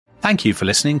Thank you for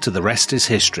listening to The Rest is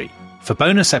History. For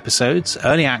bonus episodes,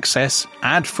 early access,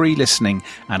 ad-free listening,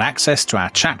 and access to our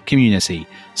chat community,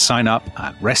 sign up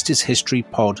at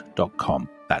restishistorypod.com.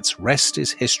 That's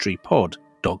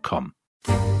restishistorypod.com.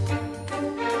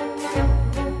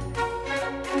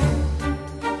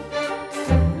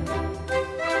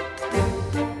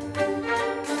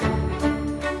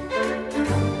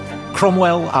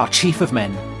 Cromwell, our chief of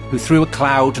men, who through a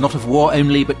cloud not of war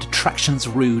only but detractions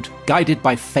rude, guided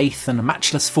by faith and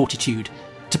matchless fortitude,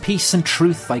 to peace and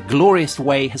truth thy glorious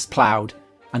way has ploughed,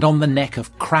 and on the neck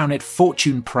of crowned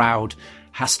fortune proud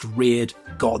hast reared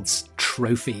God's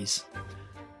trophies.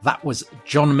 That was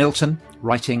John Milton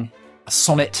writing a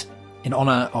sonnet in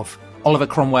honour of Oliver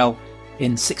Cromwell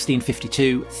in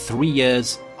 1652, 3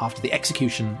 years after the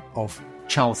execution of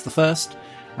Charles I,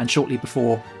 and shortly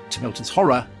before, to Milton's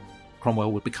horror,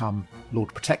 Cromwell would become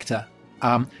Lord Protector.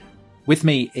 With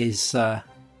me is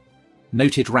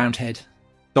noted Roundhead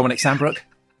Dominic Sandbrook.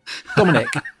 Dominic,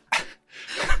 Thanks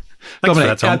for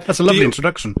that, Tom. That's a lovely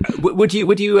introduction. Would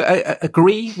you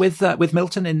agree with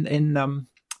Milton in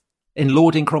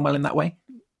lauding Cromwell in that way?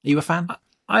 Are you a fan?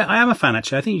 I am a fan,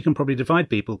 actually. I think you can probably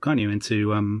divide people, can't you,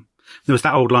 into there was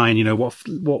that old line, you know,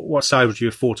 what side would you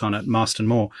have fought on at Marston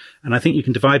Moor? And I think you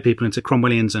can divide people into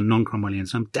Cromwellians and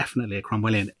non-Cromwellians. I'm definitely a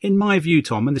Cromwellian. In my view,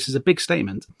 Tom, and this is a big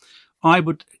statement,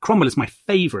 Cromwell is my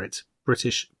favourite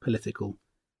British political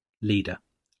leader.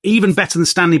 Even better than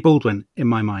Stanley Baldwin, in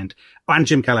my mind, and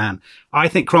Jim Callaghan. I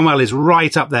think Cromwell is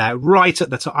right up there, right at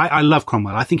the top. I love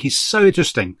Cromwell. I think he's so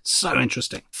interesting, so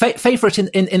interesting. Favourite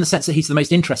in the sense that he's the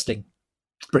most interesting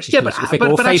British political figure,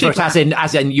 or favourite as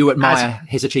in you admire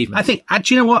his achievements? I think,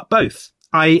 do you know what? Both.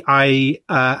 I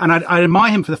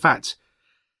admire him for the fact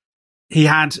he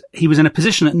was in a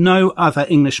position that no other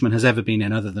Englishman has ever been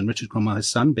in, other than Richard Cromwell, his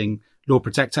son, being Lord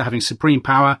Protector, having supreme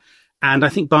power. And I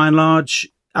think by and large,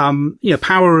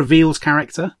 power reveals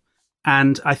character.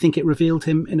 And I think it revealed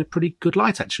him in a pretty good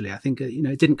light, actually. I think,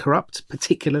 it didn't corrupt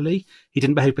particularly. He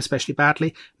didn't behave especially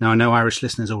badly. Now, I know Irish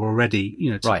listeners are already,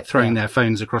 throwing their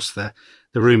phones across the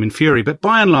room in fury. But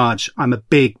by and large, I'm a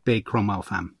big, big Cromwell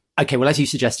fan. Okay, well, as you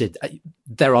suggested,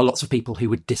 there are lots of people who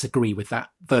would disagree with that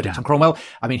verdict on Cromwell.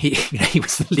 I mean, he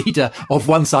was the leader of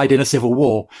one side in a civil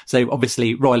war. So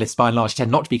obviously royalists by and large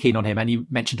tend not to be keen on him. And you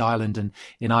mentioned Ireland, and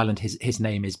in Ireland, his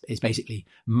name is basically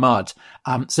mud.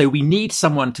 So we need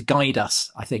someone to guide us,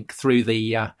 I think, through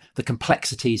the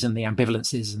complexities and the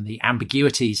ambivalences and the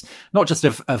ambiguities, not just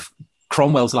of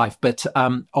Cromwell's life, but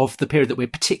of the period that we're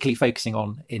particularly focusing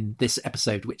on in this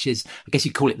episode, which is, I guess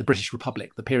you'd call it the British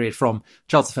Republic, the period from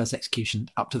Charles I's execution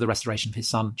up to the restoration of his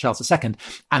son, Charles II.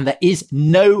 And there is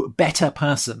no better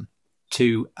person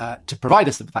to provide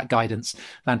us with that guidance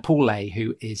than Paul Lay,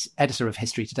 who is editor of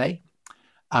History Today,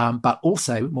 but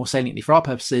also, more saliently for our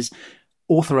purposes,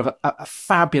 author of a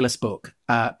fabulous book,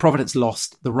 Providence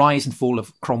Lost, The Rise and Fall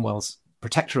of Cromwell's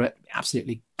Protectorate,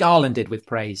 absolutely garlanded with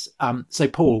praise. So,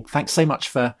 Paul, thanks so much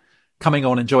for coming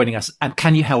on and joining us. And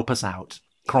can you help us out?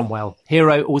 Cromwell,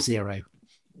 hero or zero?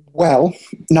 Well,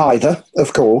 neither,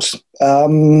 of course.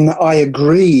 I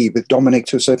agree with Dominic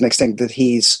to a certain extent that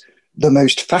he's the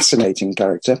most fascinating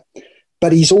character.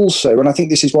 But he's also, and I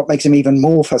think this is what makes him even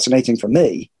more fascinating for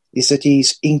me, is that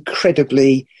he's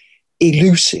incredibly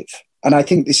elusive. And I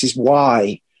think this is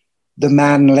why the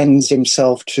man lends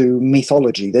himself to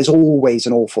mythology. There's always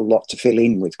an awful lot to fill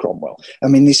in with Cromwell. I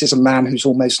mean, this is a man who's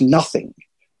almost nothing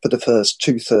for the first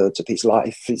 2/3 of his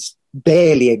life. He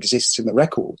barely exists in the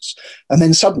records. And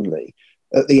then suddenly,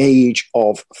 at the age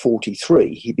of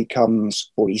 43, he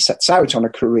sets out on a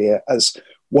career as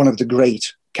one of the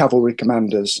great cavalry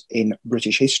commanders in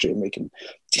British history, and we can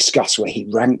discuss where he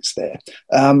ranks there.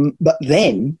 But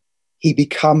then he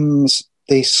becomes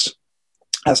this,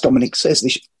 as Dominic says,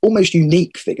 this almost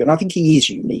unique figure. And I think he is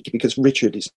unique because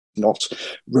Richard is not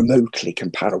remotely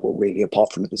comparable, really,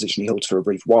 apart from the position he holds for a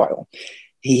brief while.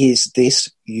 He is this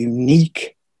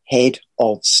unique head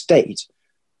of state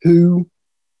who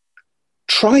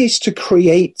tries to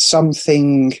create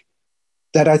something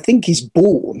that I think is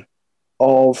born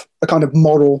of a kind of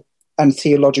moral and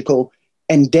theological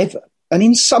endeavour. And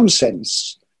in some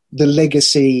sense, the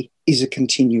legacy is a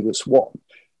continuous one.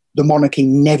 The monarchy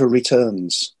never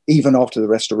returns, even after the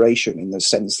Restoration, in the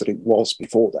sense that it was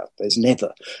before that. There's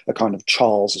never a kind of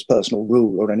Charles's personal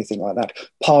rule or anything like that.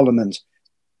 Parliament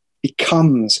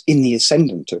becomes in the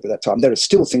ascendant over that time. There are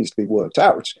still things to be worked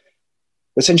out.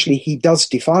 Essentially, he does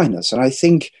define us. And I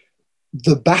think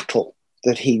the battle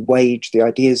that he waged, the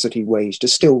ideas that he waged, are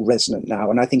still resonant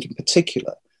now. And I think in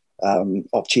particular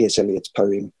of T.S. Eliot's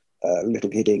poem, Little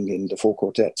Gidding in the Four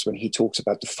Quartets, when he talks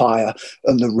about the fire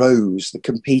and the rose that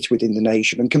compete within the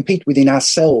nation and compete within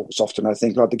ourselves. Often, I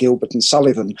think, like the Gilbert and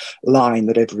Sullivan line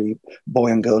that every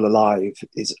boy and girl alive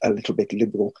is a little bit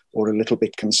liberal or a little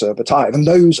bit conservative. And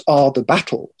those are the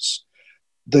battles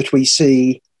that we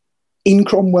see in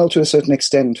Cromwell to a certain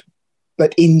extent,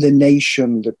 but in the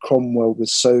nation that Cromwell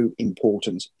was so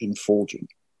important in forging.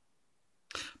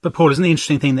 But Paul, isn't the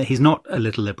interesting thing that he's not a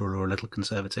little liberal or a little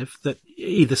conservative, that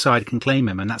either side can claim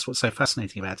him, and that's what's so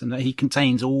fascinating about him, that he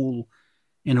contains all,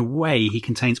 in a way, he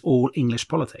contains all English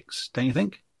politics, don't you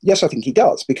think? Yes, I think he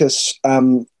does, because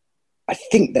I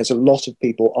think there's a lot of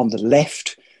people on the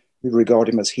left who regard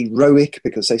him as heroic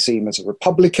because they see him as a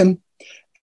Republican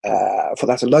for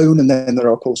that alone, and then there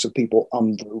are, of course, people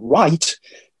on the right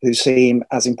who see him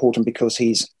as important because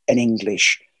he's an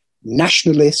English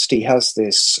nationalist. He has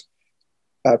this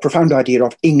profound idea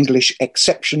of English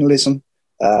exceptionalism.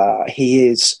 He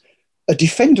is a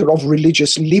defender of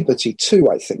religious liberty too,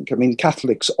 I think. I mean,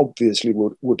 Catholics obviously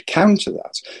would counter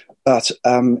that. But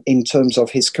in terms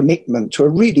of his commitment to a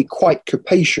really quite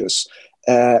capacious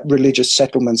religious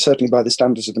settlement, certainly by the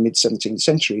standards of the mid-17th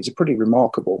century, he's a pretty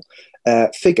remarkable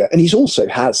figure. And he also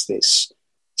has this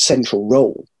central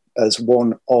role as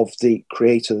one of the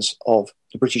creators of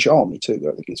the British Army too, that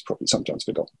I think is probably sometimes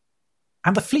forgotten.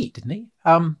 And the fleet, didn't he?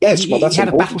 Yes, he that's had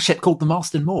important. a battleship called the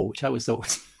Marston Moor, which I always thought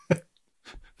was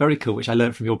very cool, which I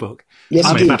learned from your book. Yes,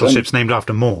 How many indeed. battleships named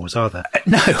after Moors are there?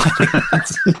 No.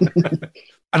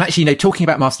 And actually, talking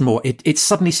about Marston Moor, it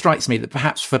suddenly strikes me that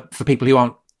perhaps for people who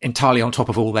aren't entirely on top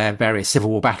of all their various Civil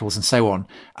War battles and so on,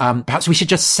 perhaps we should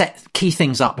just set key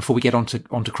things up before we get onto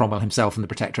Cromwell himself and the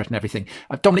Protectorate and everything.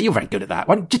 Dominic, you're very good at that.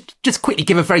 Why don't you just quickly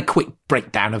give a very quick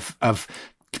breakdown of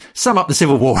sum up the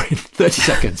Civil War in 30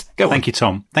 seconds. Go on. Thank you,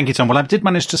 Tom. Well, I did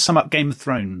manage to sum up Game of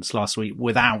Thrones last week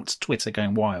without Twitter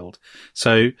going wild.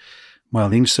 So, well,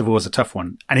 the English Civil War is a tough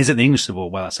one. And is it the English Civil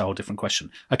War? Well, that's a whole different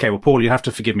question. Okay, well, Paul, you have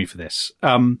to forgive me for this.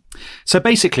 So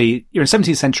basically, you're in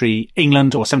 17th century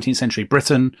England or 17th century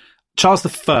Britain. Charles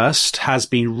I has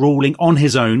been ruling on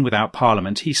his own without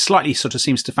Parliament. He slightly sort of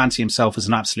seems to fancy himself as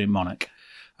an absolute monarch.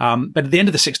 But at the end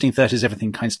of the 1630s,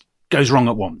 everything kind of goes wrong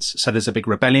at once. So there's a big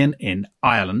rebellion in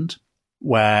Ireland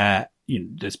where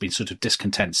there's been sort of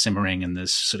discontent simmering and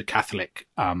there's sort of Catholic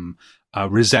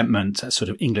resentment, sort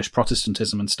of English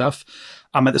Protestantism and stuff.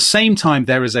 At the same time,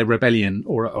 there is a rebellion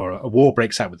or a war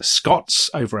breaks out with the Scots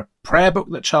over a prayer book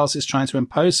that Charles is trying to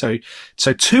impose.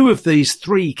 So two of these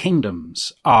three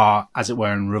kingdoms are, as it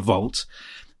were, in revolt.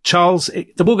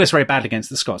 The war goes very bad against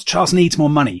the Scots. Charles needs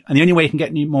more money, and the only way he can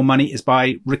get more money is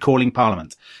by recalling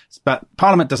Parliament. But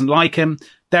Parliament doesn't like him.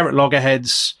 They're at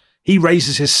loggerheads. He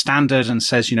raises his standard and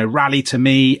says, rally to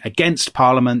me against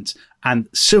Parliament, and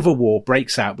civil war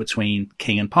breaks out between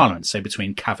King and Parliament, so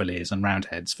between Cavaliers and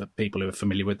Roundheads, for people who are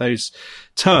familiar with those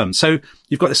terms. So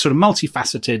you've got this sort of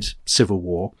multifaceted civil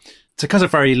war. To cut a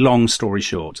very long story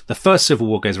short, the first civil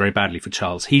war goes very badly for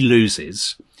Charles. He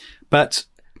loses, but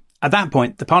at that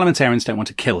point, the parliamentarians don't want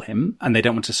to kill him and they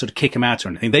don't want to sort of kick him out or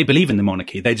anything. They believe in the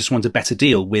monarchy. They just want a better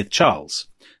deal with Charles.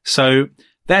 So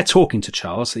they're talking to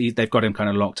Charles. They've got him kind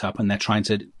of locked up and they're trying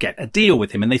to get a deal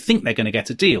with him and they think they're going to get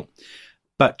a deal.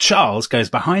 But Charles goes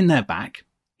behind their back.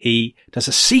 He does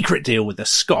a secret deal with the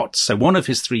Scots. So one of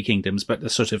his three kingdoms, but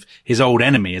the sort of his old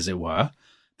enemy, as it were.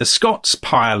 The Scots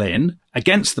pile in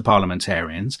against the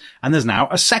parliamentarians, and there's now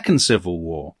a second civil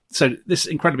war. So this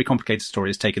incredibly complicated story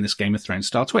has taken this Game of Thrones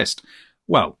style twist.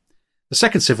 Well, the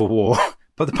second civil war,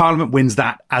 but the Parliament wins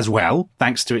that as well,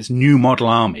 thanks to its new model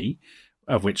army,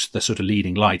 of which the sort of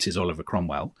leading light is Oliver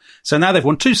Cromwell. So now they've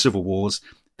won two civil wars.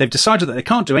 They've decided that they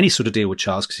can't do any sort of deal with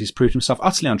Charles because he's proved himself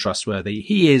utterly untrustworthy.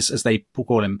 He is, as they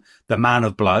call him, the man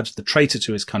of blood, the traitor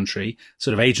to his country,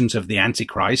 sort of agent of the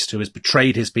Antichrist who has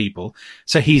betrayed his people.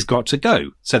 So he's got to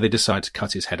go. So they decide to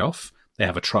cut his head off. They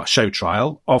have a show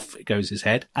trial. Off it goes his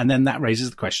head. And then that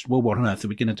raises the question, well, what on earth are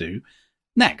we going to do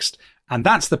next? And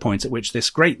that's the point at which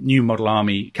this great new model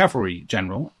army cavalry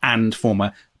general and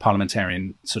former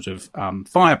parliamentarian sort of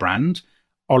firebrand,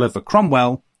 Oliver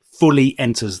Cromwell, fully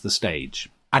enters the stage.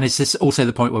 And is this also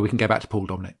the point where we can go back to Paul,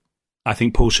 Dominic? I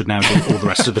think Paul should now do all the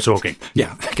rest of the talking.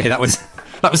 Yeah. Okay. That was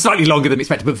slightly longer than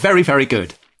expected, but very, very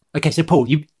good. Okay. So Paul,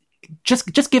 you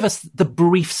just give us the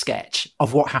brief sketch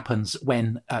of what happens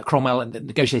when Cromwell and the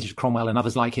negotiations with Cromwell and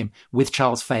others like him with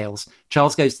Charles fails.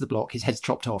 Charles goes to the block. His head's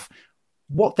chopped off.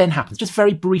 What then happens? Just a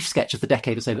very brief sketch of the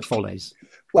decade or so that follows.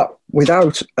 Well,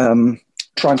 without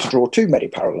trying to draw too many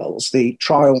parallels, the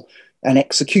trial and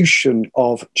execution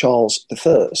of Charles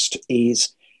I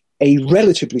is a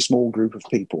relatively small group of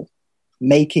people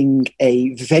making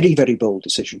a very, very bold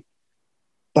decision,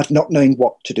 but not knowing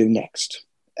what to do next.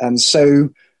 And so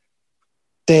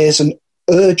there's an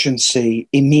urgency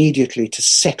immediately to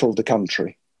settle the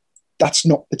country. That's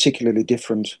not particularly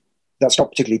different. That's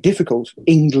not particularly difficult.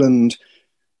 England,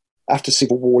 after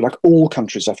civil war, like all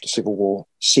countries after civil war,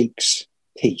 seeks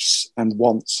peace and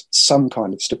wants some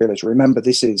kind of stability. Remember,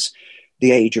 this is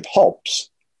the age of Hobbes.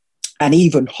 And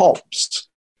even Hobbes,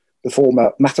 the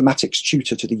former mathematics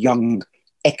tutor to the young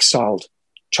exiled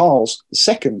Charles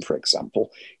II, for example,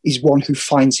 is one who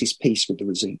finds his peace with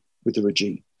the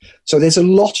regime. So there's a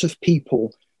lot of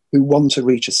people who want to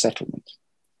reach a settlement.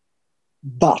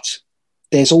 But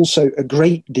there's also a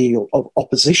great deal of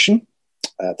opposition.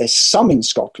 There's some in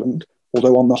Scotland,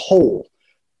 although on the whole,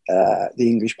 the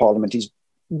English Parliament is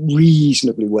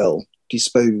reasonably well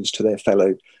disposed to their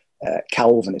fellow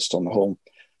Calvinists on the whole.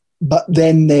 But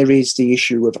then there is the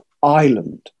issue of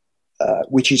Ireland,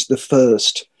 which is the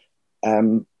first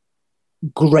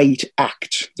great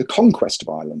act, the conquest of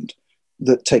Ireland,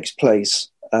 that takes place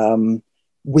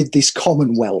with this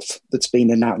Commonwealth that's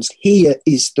been announced. Here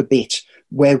is the bit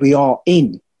where we are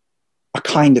in a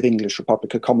kind of English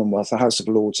Republic, a Commonwealth. The House of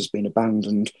Lords has been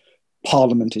abandoned.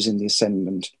 Parliament is in the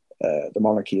ascendant. The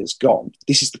monarchy is gone.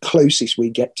 This is the closest we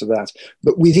get to that.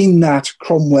 But within that,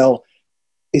 Cromwell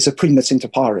is a primus inter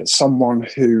pares, someone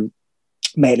who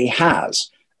merely has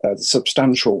the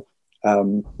substantial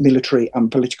military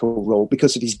and political role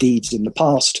because of his deeds in the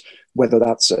past, whether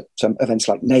that's at events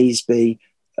like Naseby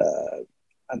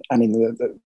and in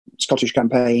the Scottish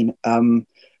campaign. And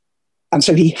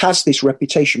so he has this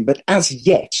reputation, but as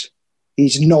yet,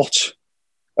 he's not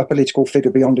a political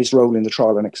figure beyond his role in the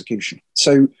trial and execution.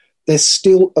 So there's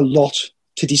still a lot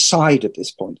to decide at this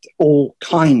point. All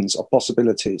kinds of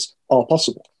possibilities are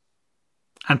possible.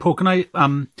 And Paul, can I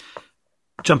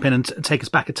jump in and take us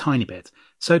back a tiny bit?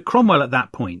 So Cromwell at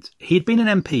that point, he'd been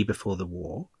an MP before the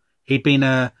war. He'd been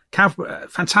a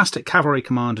fantastic cavalry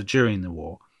commander during the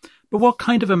war. But what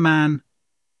kind of a man,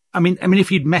 I mean, if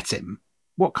you'd met him,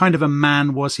 what kind of a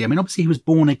man was he? I mean, obviously he was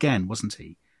born again, wasn't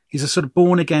he? He's a sort of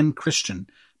born again Christian,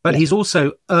 but he's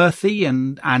also earthy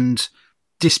and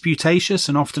disputatious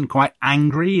and often quite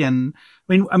angry. And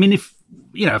I mean, if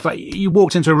you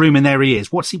walked into a room and there he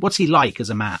is, what's he like as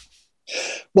a man?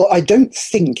 Well, I don't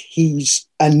think he's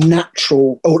a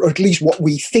natural, or at least what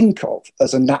we think of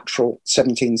as a natural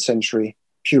 17th century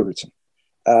Puritan.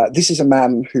 This is a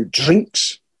man who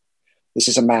drinks. This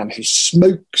is a man who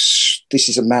smokes. This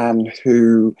is a man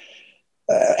who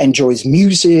enjoys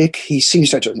music. He's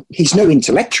no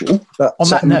intellectual. But on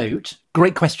that note,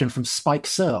 great question from Spike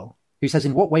Searle, who says,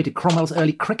 in what way did Cromwell's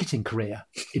early cricketing career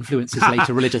influence his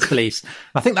later religious beliefs?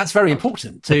 I think that's very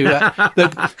important. He was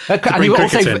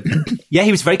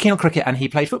very keen on cricket and he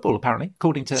played football, apparently,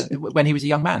 according to when he was a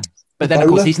young man. But then, of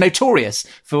course, he's notorious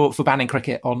for banning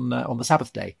cricket on the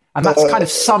Sabbath day. And that kind of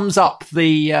sums up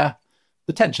the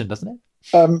tension, doesn't it?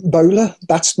 Bowler,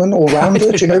 batsman, all rounder. I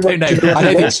don't think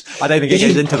it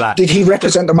goes into that. Did he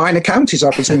represent the minor counties?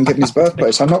 I presume, given his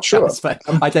birthplace. I'm not sure.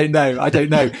 I don't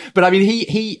know. But I mean,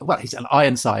 he's an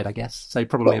Ironside, I guess. So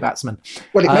probably a batsman.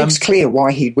 Well, it makes clear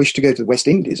why he'd wish to go to the West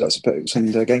Indies, I suppose,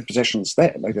 and gain possessions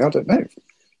there. Maybe, I don't know.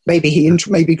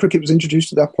 Maybe cricket was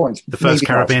introduced at that point. The first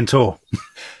Caribbean tour.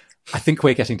 I think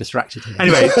we're getting distracted here.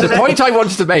 Anyway, the point I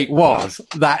wanted to make was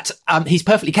that he's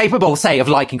perfectly capable, say, of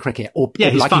liking cricket or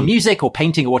liking music or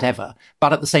painting or whatever.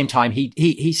 But at the same time,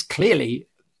 he's clearly,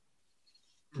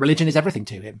 religion is everything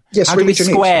to him. Yes, how do we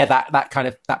square that kind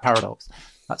of that paradox?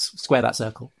 Let's square that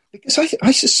circle. Because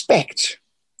I suspect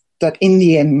that in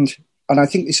the end, and I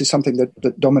think this is something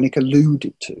that Dominic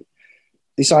alluded to,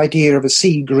 this idea of a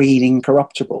sea green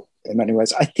incorruptible in many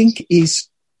ways, I think is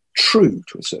true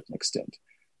to a certain extent.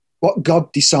 What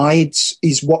God decides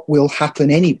is what will happen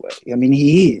anyway. I mean,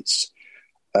 he is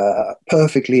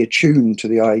perfectly attuned to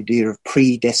the idea of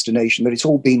predestination, that it's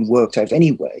all been worked out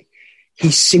anyway.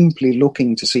 He's simply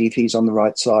looking to see if he's on the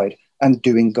right side and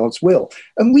doing God's will.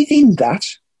 And within that,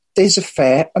 there's a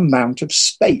fair amount of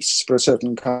space for a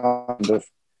certain kind of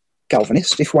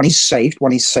Calvinist. If one is saved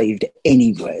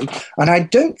anyway. And I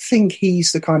don't think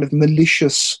he's the kind of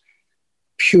malicious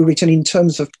Puritan in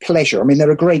terms of pleasure. I mean,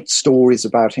 there are great stories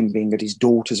about him being at his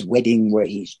daughter's wedding where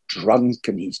he's drunk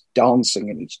and he's dancing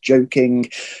and he's joking.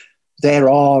 There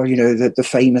are, the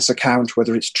famous account,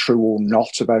 whether it's true or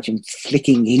not, about him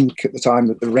flicking ink at the time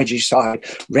that the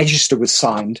register was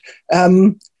signed.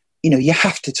 You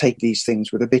have to take these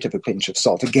things with a bit of a pinch of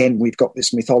salt. Again, we've got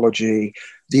this mythology,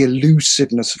 the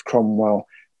elusiveness of Cromwell,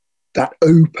 that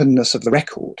openness of the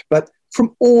record. But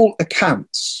from all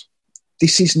accounts,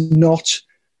 this is not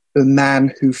a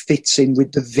man who fits in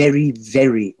with the very,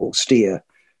 very austere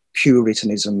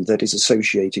Puritanism that is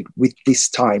associated with this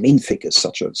time in figures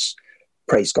such as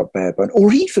Praise God Barebone,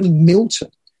 or even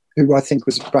Milton, who I think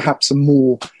was perhaps a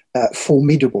more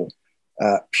formidable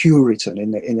Puritan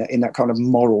in that kind of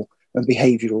moral and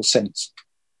behavioural sense.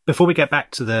 Before we get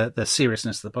back to the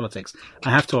seriousness of the politics,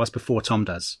 I have to ask before Tom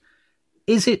does,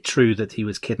 is it true that he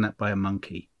was kidnapped by a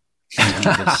monkey when he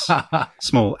was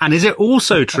small? And is it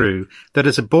also true that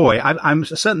as a boy, I'm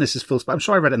certain this is false, but I'm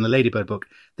sure I read it in the Ladybird book,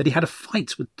 that he had a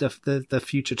fight with the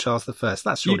future Charles I?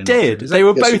 That's surely You did. They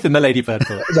were both in the Ladybird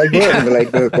book. They were in the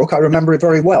Ladybird book. I remember it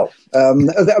very well.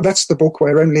 That's the book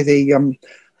where only the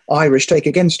Irish take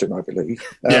against him, I believe.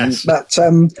 Yes. But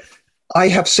I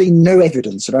have seen no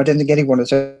evidence, and I don't think anyone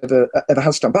has ever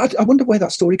has done. But I wonder where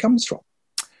that story comes from.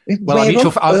 Well,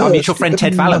 our mutual friend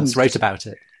Ted Vallance wrote about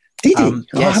it. Did he?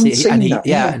 Yes,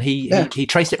 and he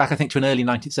traced it back, I think, to an early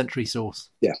 19th century source.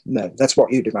 Yeah, no, that's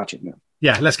what you'd imagine. No.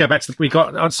 Yeah, let's go back to we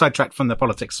got sidetracked from the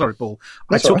politics. Sorry, Paul.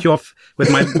 I took you off with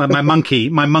my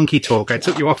monkey talk. I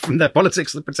took you off from the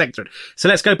politics of the Protectorate. So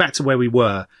let's go back to where we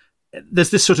were. There's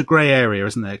this sort of grey area,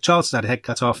 isn't there? Charles has had a head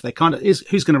cut off. They kind of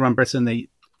who's going to run Britain?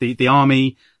 The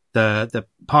army, the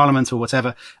parliament, or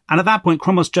whatever. And at that point,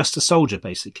 Cromwell's just a soldier,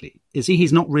 basically. Is he?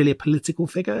 He's not really a political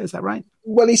figure. Is that right?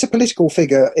 Well, he's a political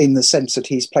figure in the sense that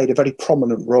he's played a very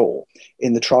prominent role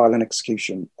in the trial and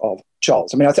execution of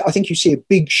Charles. I mean, I think you see a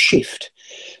big shift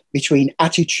between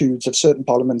attitudes of certain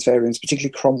parliamentarians,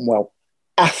 particularly Cromwell,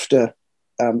 after,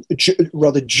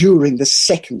 during the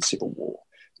Second Civil War.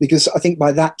 Because I think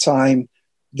by that time,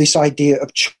 this idea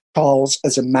of Charles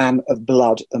as a man of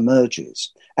blood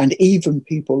emerges. And even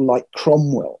people like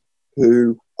Cromwell,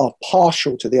 who are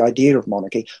partial to the idea of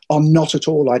monarchy, are not at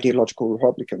all ideological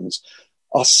Republicans,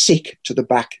 are sick to the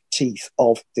back teeth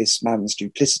of this man's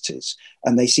duplicities.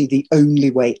 And they see the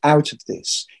only way out of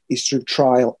this is through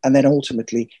trial and then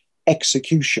ultimately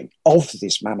execution of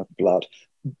this man of blood.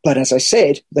 But as I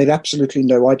said, they've absolutely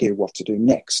no idea what to do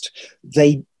next.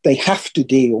 They have to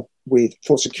deal with,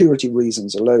 for security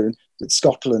reasons alone, with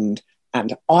Scotland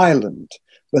and Ireland.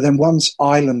 But then once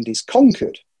Ireland is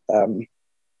conquered,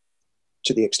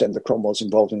 to the extent that Cromwell's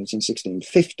involved in it in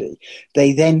 1650,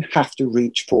 they then have to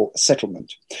reach for a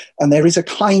settlement. And there is a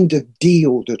kind of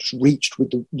deal that's reached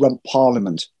with the Rump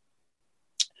Parliament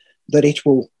that it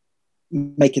will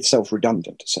make itself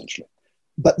redundant, essentially.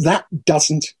 But that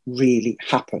doesn't really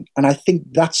happen. And I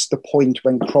think that's the point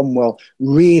when Cromwell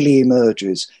really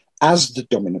emerges as the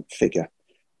dominant figure.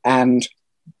 And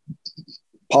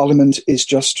Parliament is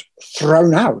just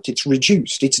thrown out, it's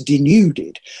reduced, it's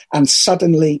denuded, and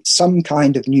suddenly some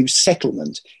kind of new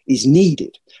settlement is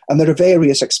needed. And there are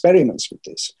various experiments with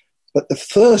this. But the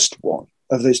first one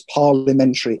of those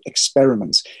parliamentary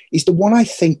experiments is the one I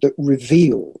think that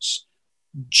reveals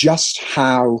just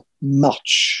how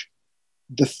much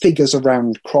the figures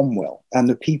around Cromwell and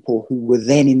the people who were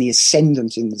then in the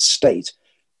ascendant in the state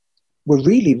were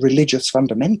really religious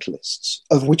fundamentalists,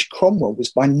 of which Cromwell was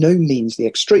by no means the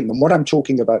extreme. And what I'm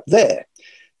talking about there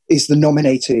is the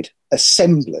nominated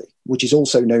assembly, which is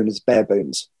also known as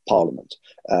Barebone's Parliament,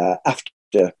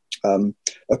 after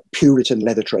a Puritan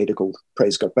leather trader called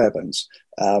Praise God Barebones.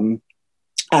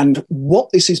 And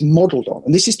what this is modelled on,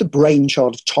 and this is the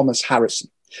brainchild of Thomas Harrison,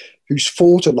 who's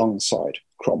fought alongside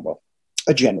Cromwell,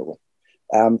 a general,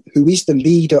 who is the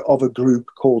leader of a group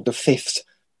called the Fifth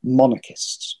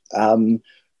Monarchists,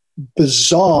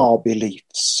 bizarre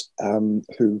beliefs,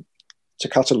 who, to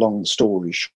cut a long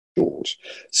story short,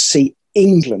 see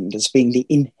England as being the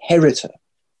inheritor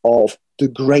of the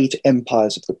great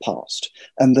empires of the past,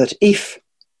 and that if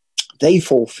they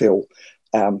fulfill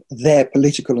their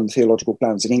political and theological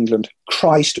plans in England,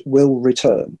 Christ will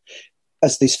return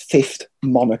as this fifth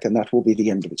monarch, and that will be the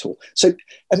end of it all. So,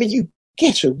 I mean, you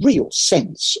get a real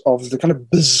sense of the kind of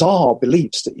bizarre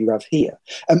beliefs that you have here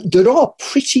that are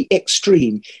pretty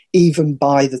extreme even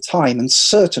by the time, and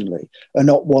certainly are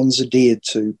not ones adhered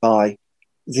to by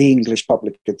the English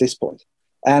public at this point.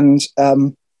 And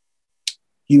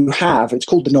you have, it's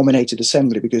called the nominated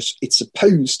assembly because it's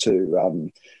supposed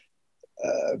to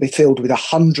be filled with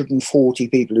 140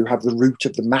 people who have the root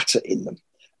of the matter in them,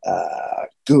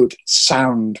 good,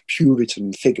 sound,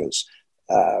 Puritan figures.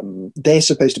 They're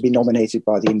supposed to be nominated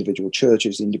by the individual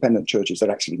churches. The independent churches,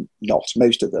 they're actually not.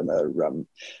 Most of them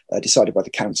are decided by the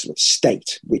Council of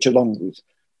State, which, along with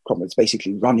Cromwell, is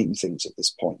basically running things at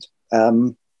this point.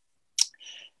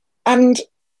 And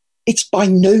it's by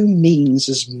no means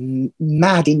as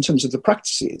mad in terms of the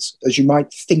practices as you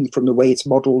might think from the way it's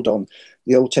modelled on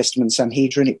the Old Testament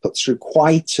Sanhedrin. It puts through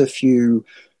quite a few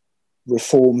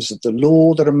reforms of the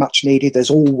law that are much needed.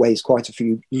 There's always quite a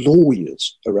few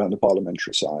lawyers around the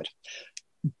parliamentary side.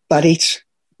 But it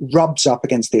rubs up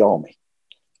against the army.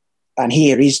 And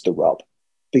here is the rub.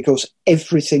 because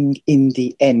everything in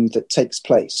the end that takes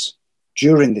place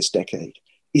during this decade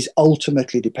is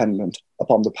ultimately dependent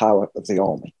upon the power of the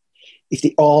army. If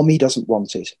the army doesn't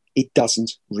want it, it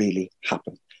doesn't really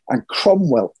happen. And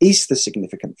Cromwell is the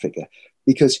significant figure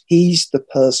because he's the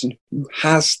person who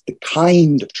has the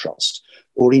kind of trust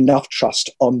or enough trust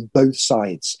on both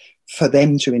sides for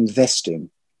them to invest in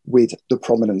with the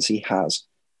prominence he has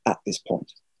at this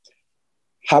point.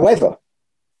 However,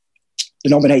 the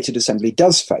nominated assembly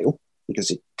does fail because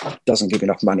it doesn't give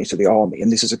enough money to the army,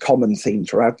 and this is a common theme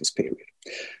throughout this period.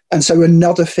 And so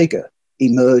another figure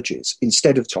emerges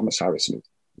instead of Thomas Harrison,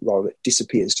 who rather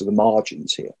disappears to the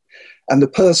margins here. And the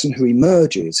person who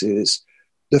emerges is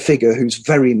the figure who's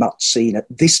very much seen at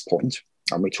this point,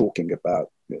 and we're talking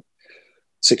about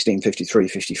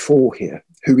 1653-54 here,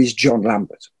 who is John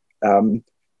Lambert,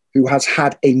 who has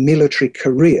had a military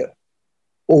career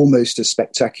almost as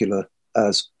spectacular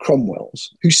as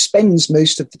Cromwell's, who spends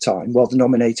most of the time while the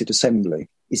nominated assembly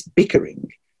is bickering,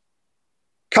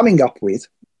 coming up with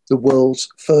the world's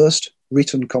first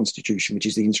written constitution, which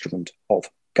is the instrument of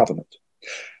government.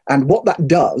 And what that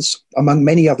does, among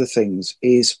many other things,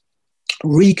 is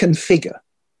reconfigure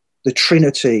the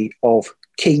trinity of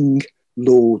king,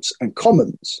 lords, and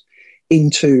commons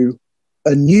into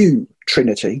a new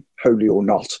trinity, holy or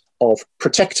not, of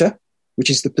protector, which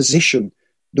is the position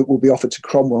that will be offered to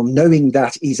Cromwell, knowing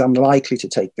that he's unlikely to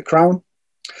take the crown.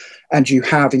 And you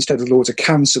have, instead of lords, a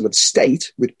council of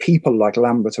state with people like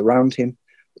Lambert around him,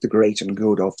 the great and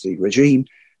good of the regime.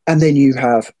 And then you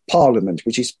have Parliament,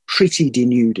 which is pretty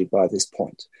denuded by this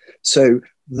point. So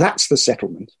that's the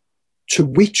settlement to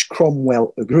which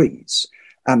Cromwell agrees.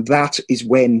 And that is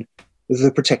when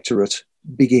the Protectorate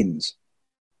begins.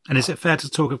 And is it fair to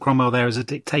talk of Cromwell there as a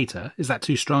dictator? Is that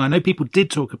too strong? I know people did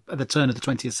talk at the turn of the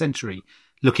 20th century.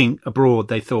 Looking abroad,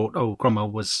 they thought, oh,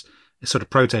 Cromwell was a sort of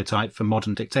prototype for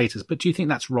modern dictators. But do you think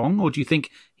that's wrong? Or do you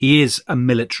think he is a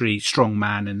military strong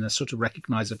man in a sort of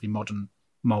recognisably modern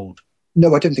mould?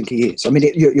 No, I don't think he is. I mean,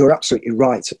 you're absolutely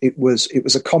right. It was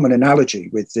a common analogy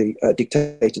with the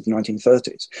dictator of the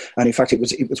 1930s. And in fact, it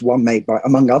was one made by,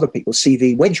 among other people,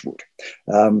 C.V. Wedgwood,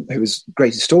 who was a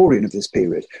great historian of this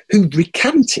period, who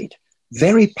recanted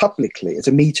very publicly at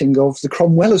a meeting of the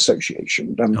Cromwell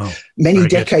Association many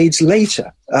decades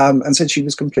later, and said she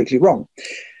was completely wrong.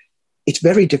 It's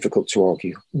very difficult to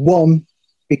argue. One,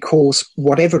 because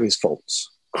whatever his faults,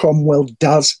 Cromwell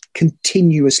does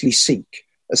continuously seek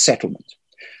a settlement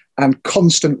and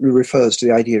constantly refers to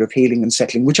the idea of healing and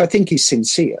settling, which I think is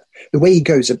sincere. The way he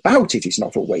goes about it is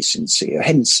not always sincere,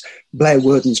 hence Blair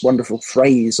Worden's wonderful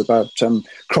phrase about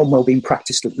Cromwell being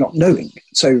practiced at not knowing.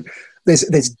 So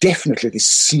there's definitely this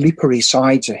slippery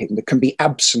side to him that can be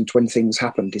absent when things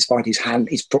happen, despite his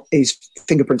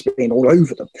fingerprints being all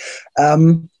over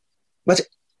them. But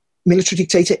military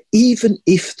dictator, even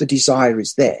if the desire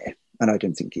is there, and I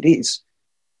don't think it is,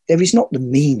 there is not the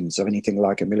means of anything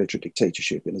like a military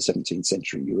dictatorship in a 17th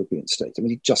century European state. I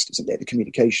mean, it just isn't there. The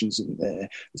communications isn't there.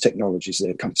 The technology is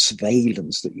there, the kind of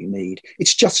surveillance that you need.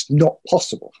 It's just not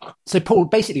possible. So, Paul,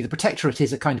 basically the Protectorate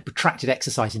is a kind of protracted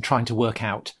exercise in trying to work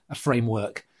out a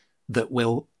framework that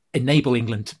will enable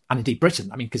England, and indeed Britain,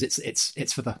 I mean, because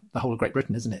it's for the whole of Great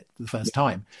Britain, isn't it, for the first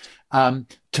time,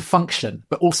 to function,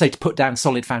 but also to put down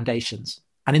solid foundations.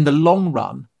 And in the long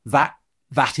run, that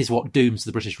is what dooms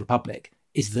the British Republic,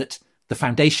 is that the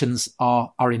foundations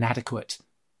are inadequate,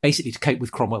 basically to cope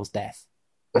with Cromwell's death.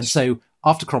 And so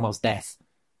after Cromwell's death,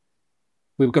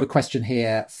 we've got a question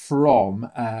here from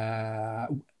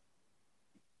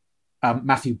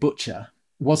Matthew Butcher.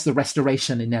 Was the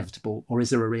restoration inevitable, or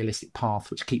is there a realistic path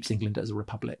which keeps England as a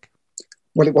republic?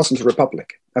 Well, it wasn't a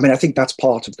republic. I mean, I think that's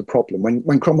part of the problem.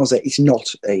 When Cromwell's there, it's not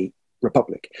a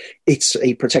republic. It's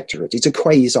a protectorate. It's a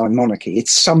quasi-monarchy.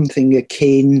 It's something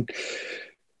akin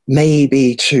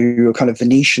maybe to a kind of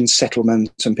Venetian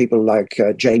settlement, and people like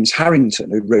James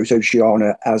Harrington, who wrote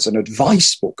Oceana as an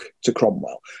advice book to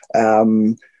Cromwell,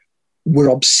 were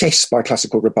obsessed by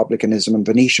classical republicanism and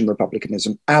Venetian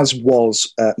republicanism, as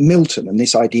was Milton, and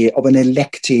this idea of an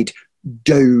elected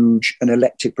doge, an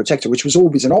elected protector, which was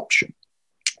always an option.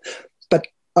 But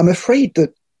I'm afraid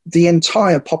that the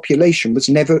entire population was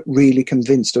never really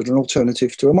convinced of an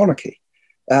alternative to a monarchy.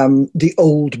 The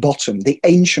old bottom, the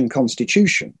ancient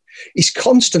constitution, is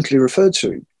constantly referred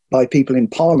to by people in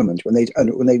Parliament when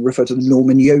they refer to the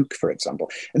Norman yoke, for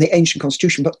example, and the ancient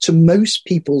constitution. But to most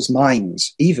people's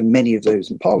minds, even many of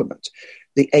those in Parliament,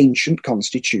 the ancient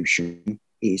constitution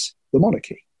is the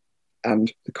monarchy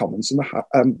and the Commons and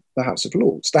the House of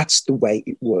Lords. That's the way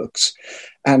it works.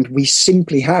 And we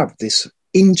simply have this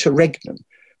interregnum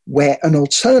where an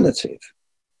alternative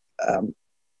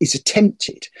is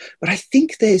attempted. But I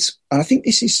think this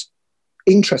is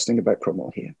interesting about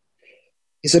Cromwell here,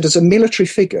 is that as a military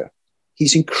figure,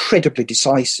 he's incredibly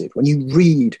decisive. When you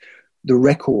read the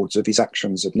records of his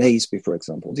actions at Naseby, for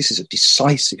example, this is a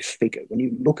decisive figure when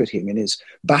you look at him in his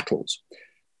battles.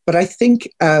 But I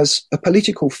think as a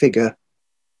political figure,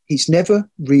 he's never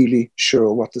really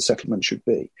sure what the settlement should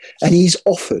be. And he's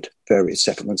offered various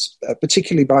settlements,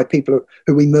 particularly by people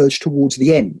who emerged towards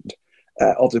the end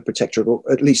of the Protectorate, or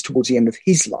at least towards the end of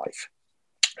his life,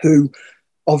 who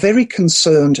are very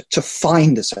concerned to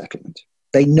find a settlement.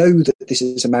 They know that this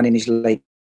is a man in his late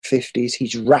 50s.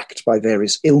 He's racked by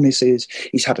various illnesses.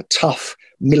 He's had a tough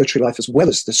military life as well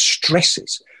as the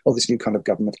stresses of this new kind of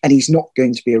government. And he's not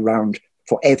going to be around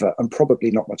forever and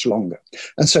probably not much longer.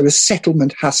 And so a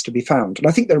settlement has to be found. And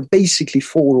I think there are basically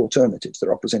four alternatives that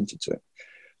are presented to him.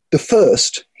 The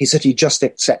first is that he just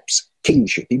accepts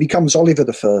kingship. He becomes Oliver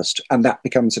I, and that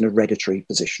becomes an hereditary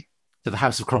position. So the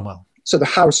House of Cromwell. So the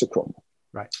House of Cromwell.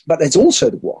 Right. But there's also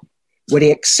the one where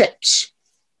he accepts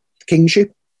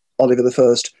kingship, Oliver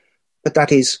I, but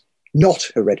that is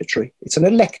not hereditary. It's an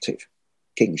elective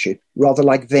kingship, rather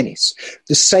like Venice.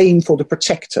 The same for the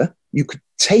Protector. You could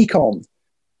take on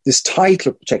this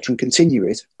title of Protector and continue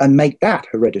it and make that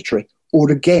hereditary,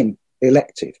 or again,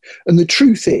 elective. And the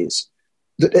truth is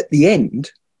that at the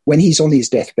end, when he's on his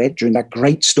deathbed during that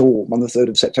great storm on the 3rd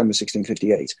of September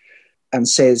 1658, and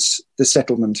says the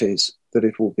settlement is that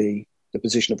it will be the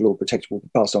position of Lord Protector will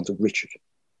be passed on to Richard.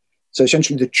 So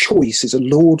essentially the choice is a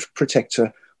Lord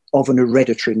Protector of an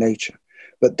hereditary nature.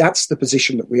 But that's the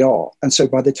position that we are. And so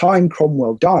by the time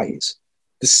Cromwell dies,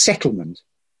 the settlement,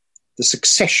 the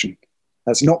succession,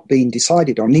 has not been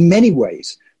decided on. In many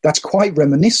ways, that's quite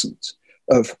reminiscent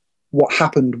of what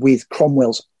happened with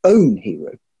Cromwell's own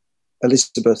hero,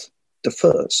 Elizabeth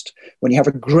I, when you have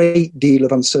a great deal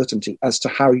of uncertainty as to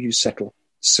how you settle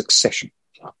succession.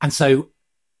 And so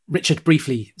Richard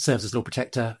briefly serves as Lord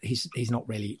Protector. He's not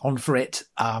really on for it.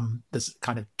 There's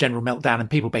kind of general meltdown,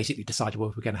 and people basically decided, well,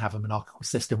 if we're going to have a monarchical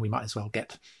system, we might as well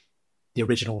get the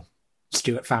original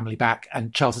Stuart family back,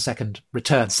 and Charles II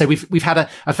returns. So we've had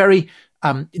a very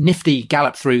nifty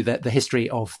gallop through the history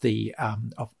of the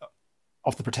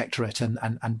Protectorate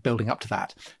and building up to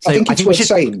that. So I think it's worth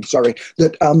saying,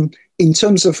 that in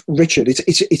terms of Richard,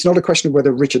 it's not a question of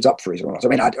whether Richard's up for it or not. I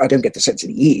mean, I don't get the sense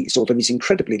that he is, although he's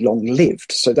incredibly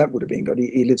long-lived, so that would have been good.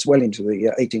 He lives well into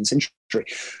the 18th century.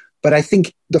 But I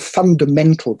think the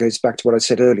fundamental goes back to what I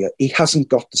said earlier. He hasn't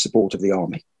got the support of the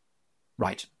army.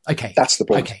 Right. Okay. That's the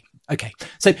point. Okay.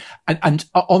 So, and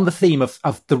on the theme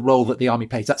of the role that the army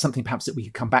plays, that's something perhaps that we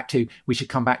could come back to. We should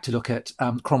come back to look at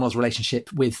Cromwell's relationship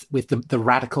with the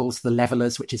radicals, the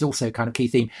levellers, which is also kind of key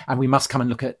theme. And we must come and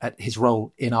look at his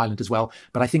role in Ireland as well.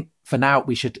 But I think for now,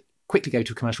 we should quickly go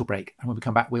to a commercial break. And when we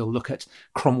come back, we'll look at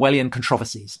Cromwellian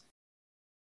controversies.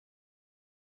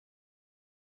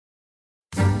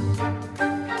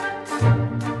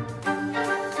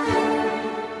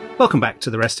 Welcome back to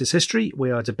The Rest is History.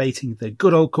 We are debating the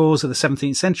good old cause of the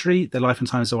 17th century, the life and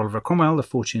times of Oliver Cromwell, the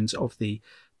fortunes of the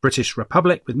British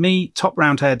Republic, with me, top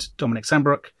roundhead Dominic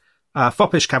Sambrook,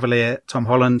 foppish cavalier Tom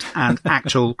Holland, and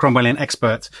actual Cromwellian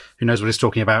expert who knows what he's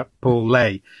talking about, Paul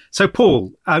Lay. So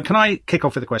Paul, can I kick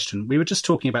off with a question? We were just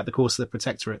talking about the course of the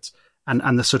Protectorate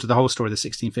and the sort of the whole story of the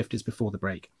 1650s before the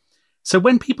break. So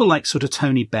when people like sort of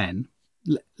Tony Benn,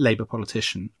 Labour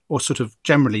politician, or sort of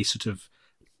generally sort of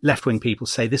left-wing people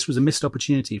say this was a missed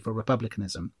opportunity for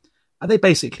republicanism, are they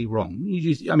basically wrong?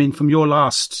 I mean, from your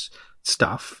last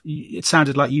stuff, it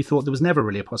sounded like you thought there was never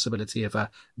really a possibility of a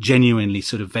genuinely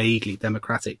sort of vaguely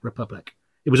democratic republic.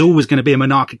 It was always going to be a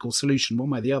monarchical solution,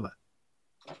 one way or the other.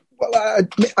 Well,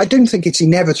 I don't think it's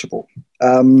inevitable.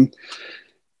 The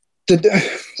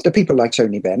people like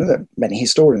Tony Benn, many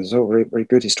historians, or very, very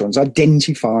good historians,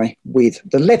 identify with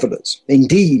the levellers.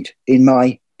 Indeed, in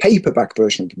my paperback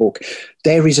version of the book,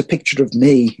 there is a picture of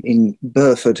me in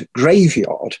Burford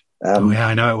Graveyard.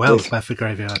 I know it well, Burford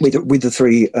Graveyard. With the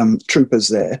three troopers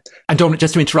there. And Dominic,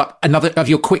 just to interrupt, another of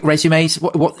your quick resumes, who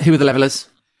are the levellers?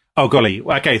 Oh, golly.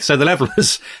 Okay, so the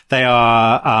levellers, they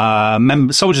are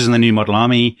soldiers in the New Model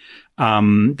Army.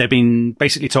 They've been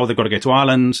basically told they've got to go to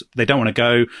Ireland. They don't want to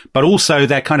go, but also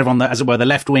they're kind of on the, as it were, the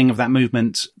left wing of that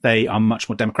movement. They are much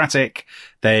more democratic.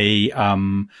 They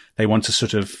want to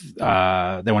sort of,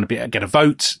 they want to get a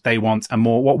vote. They want a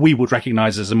more, what we would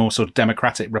recognize as a more sort of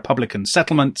democratic Republican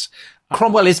settlement.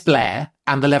 Cromwell is Blair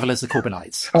and the levellers are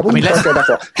Corbynites. Let's go that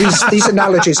far. These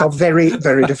analogies are very,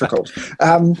 very difficult.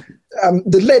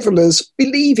 The levellers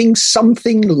believing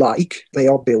something like they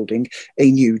are building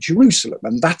a new Jerusalem.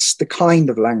 And that's the kind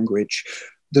of language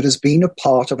that has been a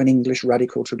part of an English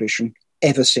radical tradition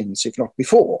ever since, if not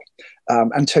before.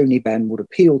 And Tony Benn would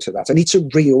appeal to that. And it's a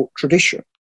real tradition.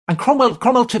 And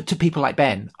Cromwell to people like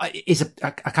Benn is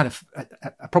a kind of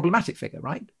a problematic figure,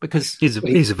 right? Because he's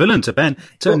a villain to Benn.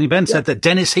 Tony Benn said that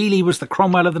Dennis Healey was the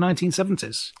Cromwell of the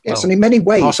 1970s. Yes, and in many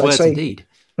ways, I'd say, indeed.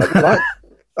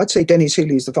 I'd say Dennis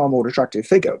Healey is the far more attractive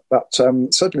figure, but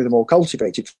certainly the more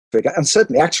cultivated figure, and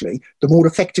certainly, actually, the more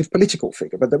effective political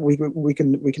figure. But we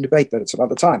can debate that at some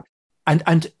other time. And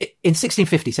in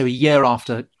 1650, so a year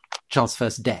after Charles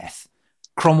I's death,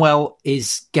 Cromwell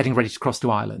is getting ready to cross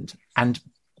to Ireland, and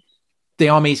the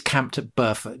army is camped at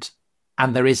Burford,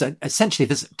 and there is essentially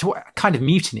there's a kind of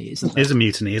mutiny, isn't there? There's a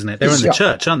mutiny, isn't it? They're in the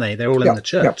church, aren't they? They're all in the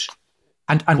church.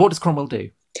 Yeah. And what does Cromwell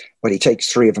do? Well, he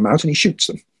takes 3 of them out and he shoots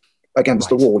them against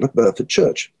the wall of Burford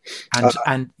Church.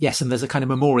 And there's a kind of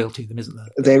memorial to them, isn't there?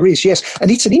 There is, yes.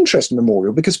 And it's an interesting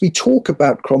memorial because we talk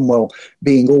about Cromwell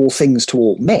being all things to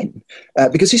all men,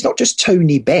 because it's not just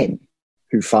Tony Benn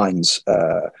who finds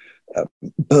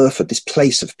Burford this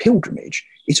place of pilgrimage.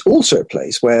 It's also a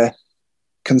place where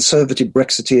conservative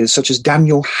Brexiteers such as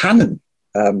Daniel Hannan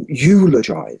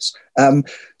eulogise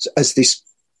as this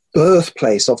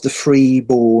birthplace of the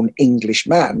free-born English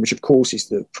man, which of course is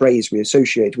the phrase we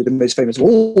associate with the most famous of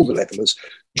all the levellers,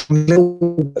 John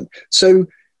Milburn. So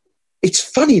it's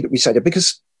funny that we say that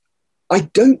because I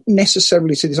don't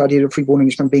necessarily see this idea of free-born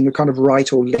Englishman being a kind of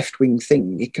right or left-wing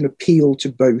thing. It can appeal to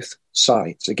both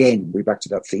sides. Again, we're back to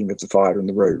that theme of the fire and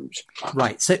the rose.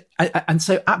 Right. So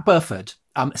at Burford,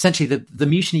 essentially the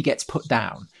mutiny gets put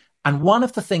down. And one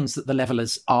of the things that the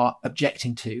levellers are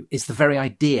objecting to is the very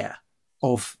idea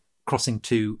of crossing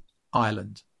to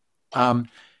Ireland.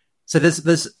 So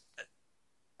there's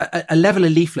a leveller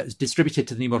leaflet is distributed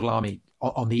to the New Model Army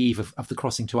on the eve of the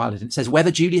crossing to Ireland. And it says,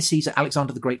 whether Julius Caesar,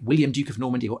 Alexander the Great, William Duke of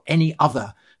Normandy, or any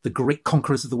other, the great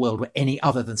conquerors of the world, were any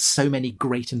other than so many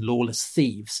great and lawless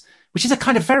thieves, which is a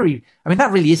kind of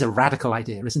that really is a radical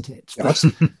idea, isn't it? Yes.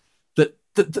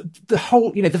 The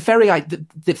whole,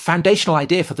 the foundational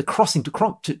idea for the crossing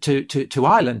to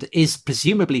Ireland is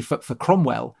presumably for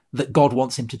Cromwell that God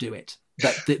wants him to do it.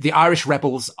 That the Irish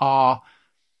rebels are.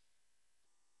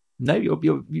 No,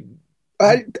 you're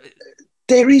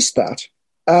there is that.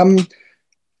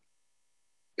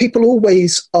 People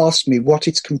always ask me what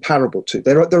it's comparable to.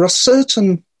 There are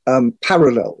certain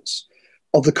parallels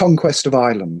of the conquest of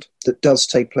Ireland that does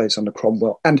take place under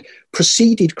Cromwell and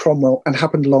preceded Cromwell and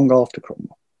happened long after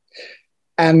Cromwell.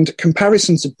 And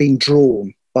comparisons have been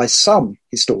drawn by some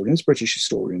historians, British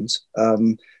historians,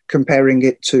 comparing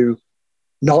it to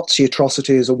Nazi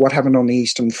atrocities or what happened on the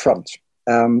Eastern Front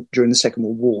during the Second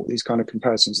World War. These kind of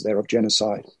comparisons there of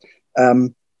genocide.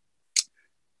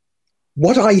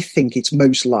 What I think it's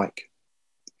most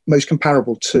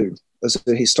comparable to as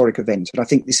a historic event, and I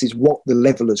think this is what the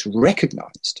levellers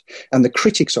recognised and the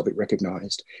critics of it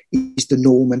recognised, is the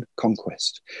Norman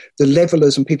conquest. The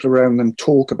levellers and people around them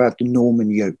talk about the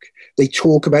Norman yoke. They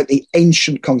talk about the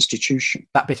ancient constitution.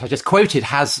 That bit I just quoted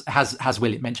has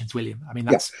William, mentions William. I mean,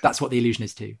 that's what the allusion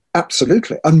is to.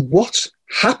 Absolutely. And what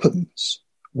happens,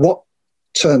 what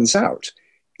turns out,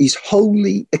 is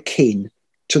wholly akin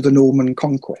to the Norman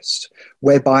conquest,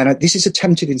 whereby, and this is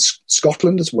attempted in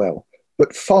Scotland as well,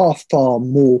 but far, far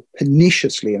more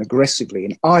perniciously and aggressively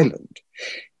in Ireland,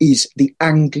 is the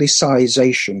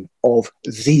Anglicisation of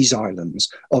these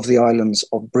islands, of the islands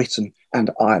of Britain and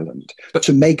Ireland, but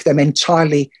to make them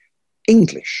entirely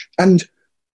English. And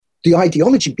the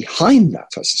ideology behind that,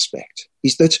 I suspect,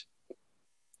 is that,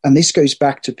 and this goes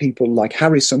back to people like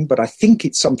Harrison, but I think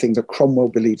it's something that Cromwell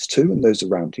believes too, and those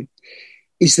around him,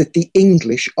 is that the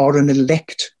English are an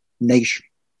elect nation.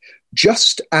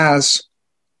 Just as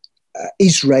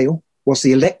Israel was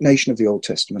the elect nation of the Old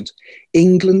Testament,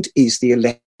 England is the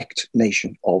elect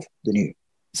nation of the New.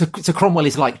 So Cromwell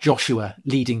is like Joshua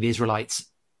leading the Israelites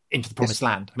into the Promised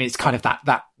Land. I mean, it's kind of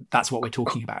that's what we're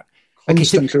talking about.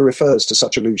 Constantly refers to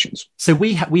such allusions. So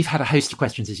we've had a host of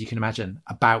questions, as you can imagine,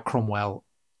 about Cromwell,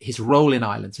 his role in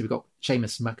Ireland. So we've got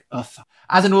Seamus MacArthur.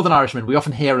 As a Northern Irishman, we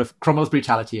often hear of Cromwell's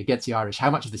brutality against the Irish. How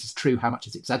much of this is true? How much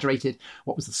is exaggerated?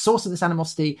 What was the source of this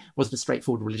animosity? Was it a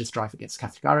straightforward religious drive against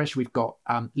Catholic Irish? We've got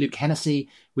Luke Hennessy,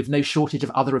 with no shortage of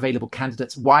other available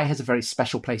candidates. Why has a very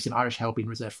special place in Irish hell been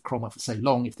reserved for Cromwell for so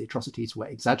long if the atrocities were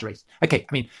exaggerated? Okay,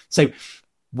 I mean, so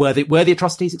were the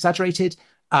atrocities exaggerated?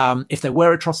 If there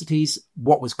were atrocities,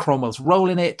 what was Cromwell's role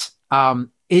in it?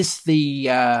 Is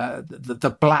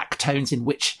the black tones in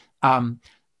which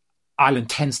Ireland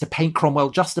tends to paint Cromwell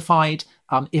justified?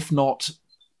 If not,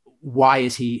 why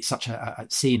is he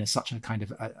seen as such a kind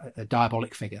of a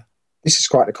diabolic figure? This is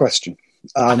quite a question.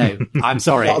 I know. I'm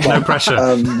sorry. No pressure.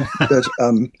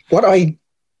 What I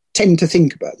tend to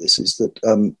think about this is that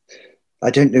I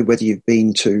don't know whether you've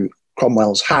been to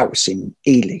Cromwell's house in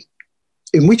Ely,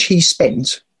 in which he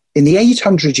spent, in the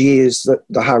 800 years that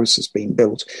the house has been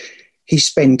built, he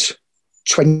spent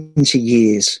 20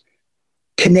 years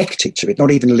connected to it,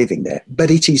 not even living there,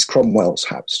 but it is Cromwell's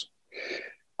house.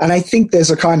 And I think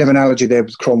there's a kind of analogy there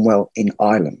with Cromwell in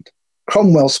Ireland.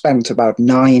 Cromwell spent about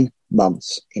 9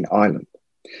 months in Ireland.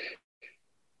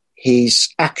 His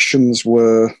actions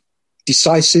were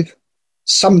decisive,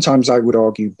 sometimes I would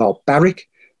argue barbaric,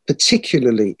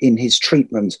 particularly in his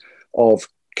treatment of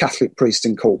Catholic priests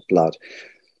in cold blood.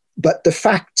 But the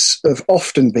facts have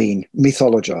often been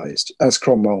mythologized, as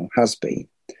Cromwell has been.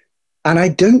 And I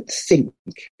don't think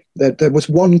that there was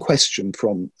one question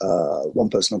from one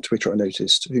person on Twitter I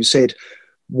noticed who said,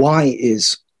 why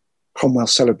is Cromwell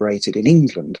celebrated in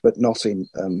England but not in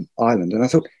Ireland? And I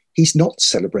thought, he's not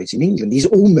celebrated in England. He's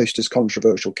almost as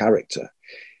controversial character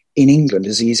in England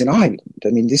as he is in Ireland. I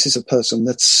mean, this is a person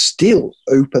that still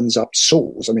opens up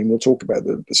sores. I mean, we'll talk about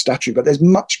the statue, but there's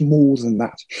much more than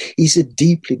that. He's a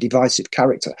deeply divisive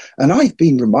character. And I've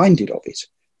been reminded of it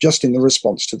just in the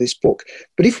response to this book.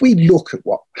 But if we look at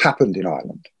what happened in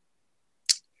Ireland,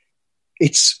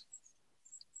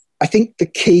 I think the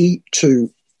key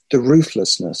to the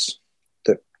ruthlessness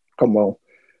that Cromwell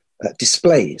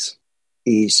displays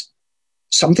is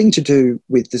something to do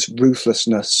with this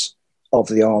ruthlessness of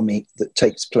the army that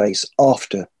takes place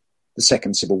after the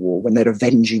Second Civil War, when they're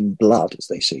avenging blood, as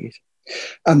they see it.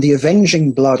 And the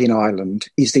avenging blood in Ireland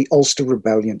is the Ulster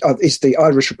Rebellion, is the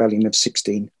Irish Rebellion of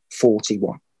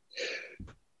 1641,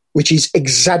 which is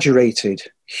exaggerated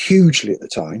hugely at the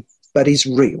time, but is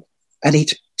real. And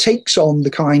it takes on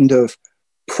the kind of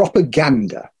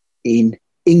propaganda in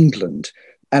England.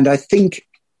 And I think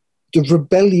the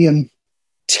rebellion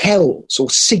tells or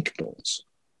signals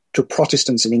to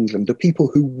Protestants in England, the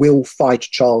people who will fight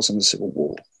Charles in the Civil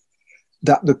War,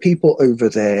 that the people over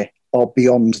there are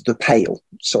beyond the pale.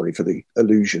 Sorry for the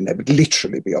allusion there, but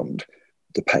literally beyond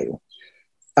the pale.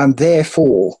 And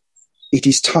therefore, it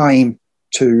is time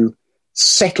to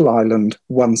settle Ireland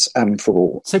once and for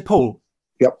all. So, Paul,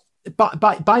 yep.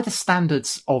 by the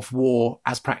standards of war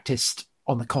as practiced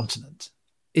on the continent,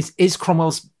 is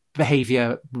Cromwell's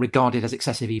behaviour regarded as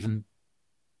excessive even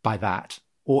by that?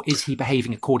 Or is he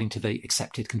behaving according to the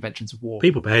accepted conventions of war?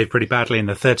 People behaved pretty badly in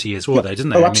the 30 Years' War, though, didn't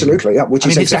they? Oh, absolutely, yeah. Which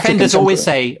is his exactly defenders always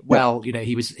say, well, you know,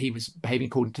 he was behaving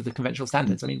according to the conventional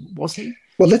standards. I mean, was he?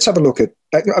 Well, let's have a look at,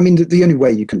 I mean, the only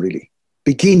way you can really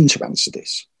begin to answer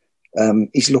this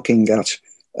is looking at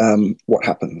what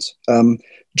happens.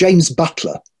 James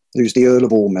Butler, who's the Earl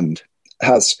of Ormond,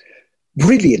 has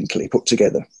brilliantly put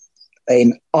together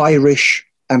an Irish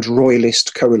and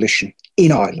Royalist coalition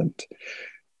in Ireland.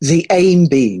 The aim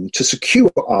being to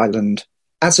secure Ireland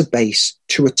as a base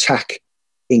to attack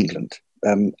England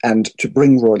and to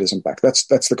bring royalism back. That's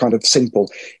the kind of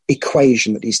simple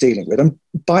equation that he's dealing with. And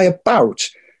by about,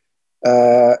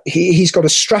 he's got a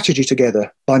strategy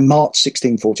together by March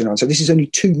 1649. So this is only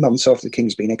 2 months after the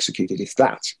king's been executed, if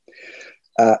that.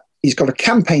 He's got a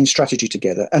campaign strategy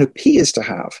together and appears to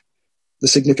have the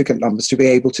significant numbers to be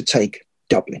able to take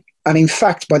Dublin. And in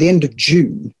fact, by the end of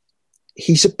June,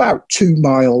 he's about 2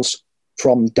 miles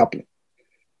from Dublin.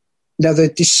 Now, the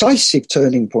decisive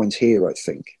turning point here, I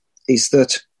think, is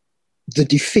that the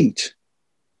defeat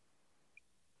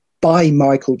by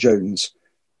Michael Jones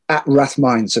at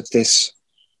Rathmines of this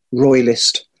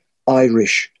royalist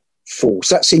Irish force,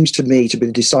 that seems to me to be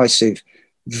the decisive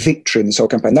victory in this whole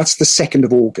campaign. That's the 2nd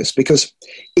of August, because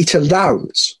it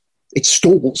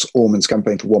stalls Ormond's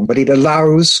campaign for one, but it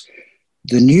allows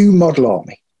the new model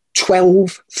army,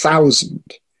 12,000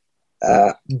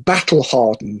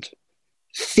 battle-hardened,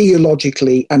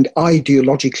 theologically and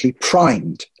ideologically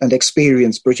primed and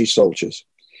experienced British soldiers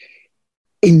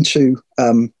into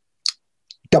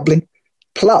Dublin.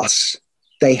 Plus,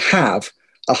 they have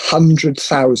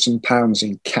 £100,000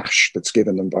 in cash that's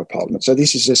given them by Parliament. So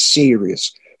this is a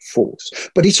serious force.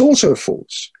 But it's also a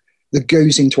force that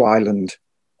goes into Ireland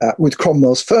with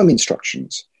Cromwell's firm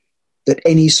instructions that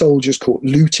any soldiers caught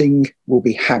looting will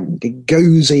be hanged. It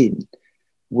goes in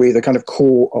with a kind of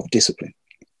core of discipline.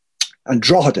 And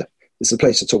Drogheda is the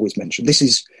place that's always mentioned. This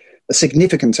is a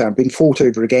significant town, being fought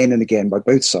over again and again by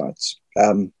both sides.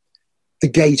 The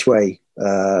gateway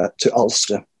to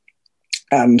Ulster.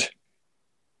 And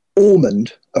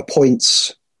Ormond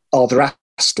appoints Arthur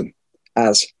Aston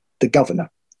as the governor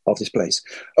of this place.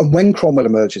 And when Cromwell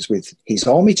emerges with his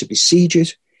army to besiege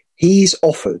it, he's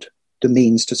offered the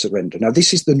means to surrender. Now,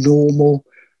 this is the normal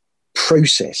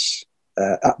process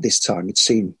at this time. It's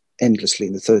seen endlessly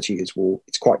in the 30 Years' War.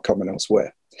 It's quite common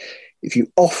elsewhere. If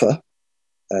you offer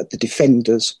the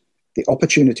defenders the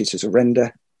opportunity to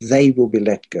surrender, they will be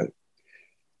let go.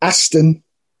 Aston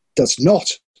does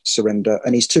not surrender,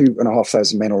 and his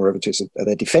 2,500 men or whatever it is,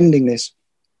 they're defending this.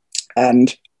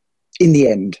 And in the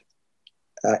end,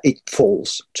 it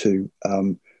falls to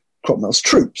Cromwell's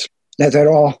troops. Now,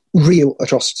 there are real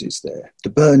atrocities there.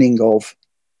 The burning of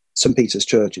St. Peter's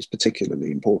Church is particularly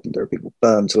important. There are people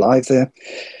burnt alive there.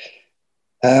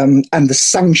 And the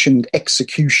sanctioned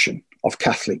execution of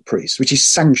Catholic priests, which is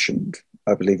sanctioned,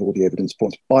 I believe all the evidence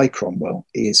points, by Cromwell,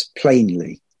 is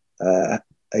plainly a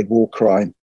war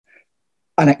crime,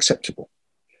 unacceptable.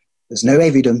 There's no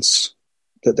evidence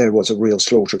that there was a real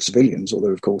slaughter of civilians,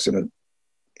 although, of course,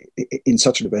 in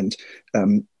such an event,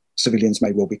 civilians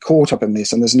may well be caught up in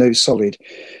this, and there's no solid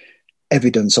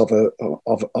evidence of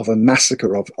a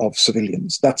massacre of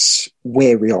civilians. That's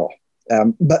where we are.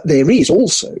 But there is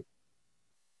also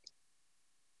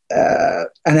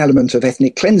an element of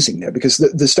ethnic cleansing there, because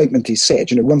the statement is said,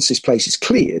 once this place is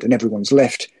cleared and everyone's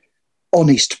left,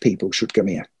 honest people should come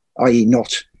here, i.e.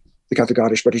 not the Catholic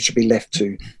Irish, but it should be left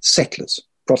to settlers,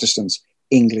 Protestants,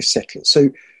 English settlers. So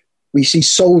we see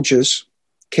soldiers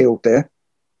killed there.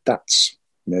 That's,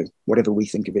 whatever we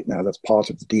think of it now, that's part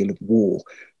of the deal of war.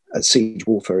 Siege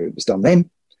warfare, it was done then.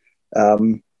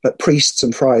 But priests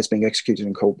and friars being executed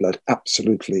in cold blood,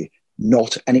 absolutely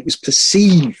not. And it was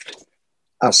perceived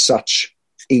as such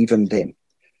even then.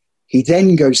 He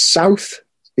then goes south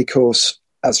because,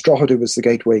 as Drogheda was the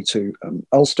gateway to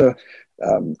Ulster,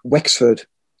 Wexford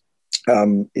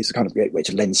is a kind of gateway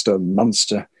to Leinster,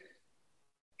 Munster.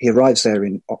 He arrives there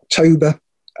in October.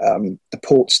 The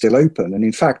port's still open, and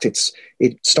in fact it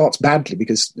starts badly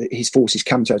because his forces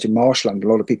camped out in marshland. A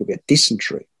lot of people get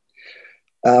dysentery.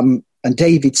 And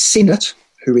David Sinnott,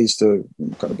 who is the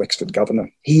kind of Wexford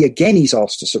governor, he again is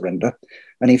asked to surrender.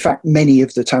 And in fact, many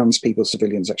of the townspeople,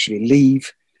 civilians, actually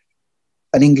leave.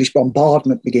 An English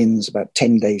bombardment begins about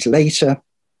 10 days later.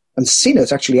 And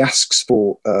Sinnott actually asks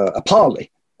for a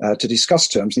parley to discuss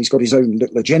terms, and he's got his own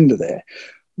little agenda there.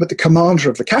 But the commander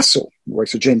of the castle,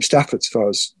 works for James Stafford, as far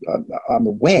as I'm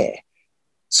aware,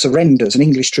 surrenders and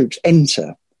English troops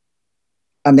enter.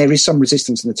 And there is some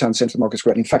resistance in the town centre of Market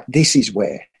Square. In fact, this is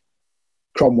where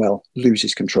Cromwell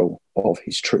loses control of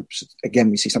his troops.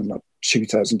 Again, we see something like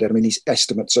 2,000 dead. I mean, these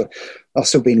estimates are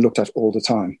still being looked at all the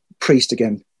time. Priest,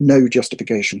 again, no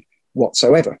justification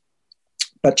whatsoever.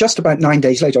 But just about 9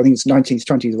 days later, I think it's 19th,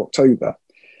 20th of October,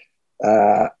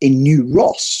 in New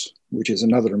Ross, which is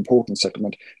another important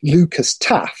settlement, Lucas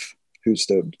Taff, who's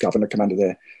the governor commander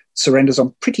there, surrenders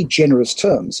on pretty generous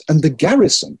terms. And the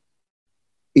garrison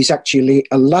is actually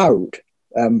allowed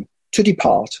to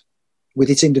depart with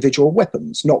its individual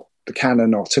weapons, not the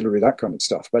cannon, artillery, that kind of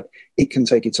stuff, but it can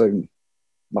take its own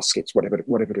muskets,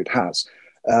 whatever it has.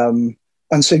 And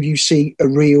so you see a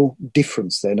real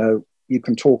difference there. Now, you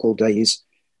can talk all day.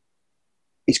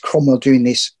 Is Cromwell doing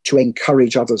this to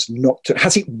encourage others not to?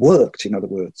 Has it worked, in other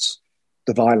words,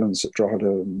 the violence at Drogheda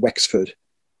and Wexford?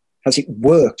 Has it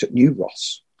worked at New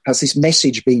Ross? Has this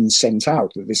message been sent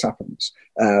out that this happens,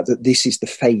 that this is the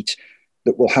fate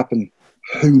that will happen?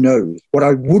 Who knows? What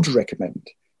I would recommend,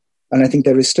 and I think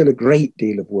there is still a great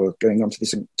deal of work going on to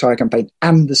this entire campaign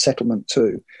and the settlement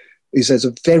too, is there's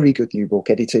a very good new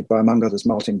book edited by, among others,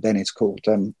 Martin Bennett, called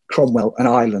Cromwell and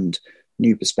Ireland,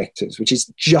 New Perspectives, which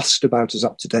is just about as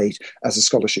up to date as the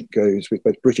scholarship goes, with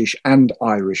both British and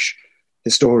Irish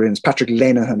historians. Patrick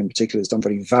Lenihan in particular has done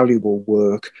very valuable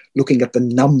work looking at the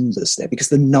numbers there, because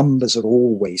the numbers are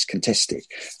always contested.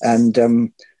 And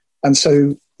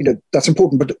so, that's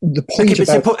important. But the point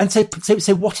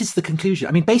So what is the conclusion?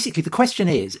 I mean, basically the question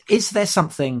is there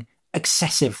something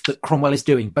excessive that Cromwell is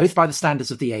doing, both by the standards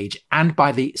of the age and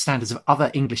by the standards of other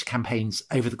English campaigns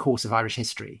over the course of Irish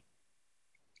history,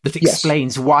 that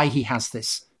explains why he has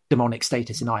this demonic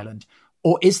status in Ireland?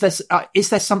 Or is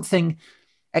there something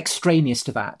extraneous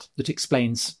to that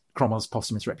explains Cromwell's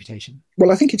posthumous reputation?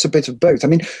 Well, I think it's a bit of both. I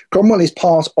mean, Cromwell is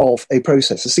part of a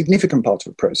process, a significant part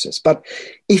of a process. But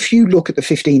if you look at the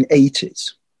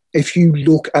 1580s, if you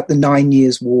look at the 9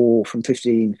 Years' War from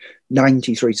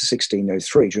 1593 to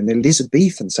 1603, during the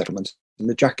Elizabethan settlements and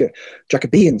the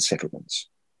Jacobean settlements,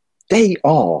 they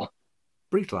are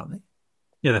brutal, aren't they?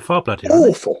 Yeah, they're far bloody.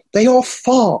 Awful. They are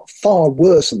far, far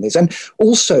worse than this. And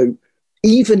also,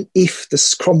 even if the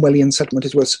Cromwellian settlement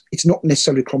is worse, it's not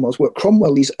necessarily Cromwell's work.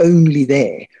 Cromwell is only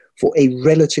there for a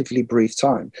relatively brief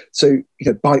time. So,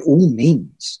 by all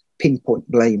means, pinpoint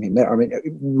blame him there. I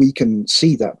mean, we can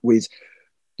see that with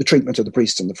the treatment of the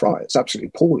priests and the friars. It's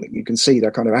absolutely appalling. You can see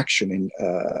that kind of action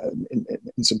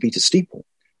in St. Peter's Steeple,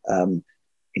 in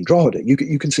Drogheda.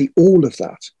 You can see all of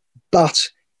that. But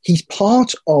he's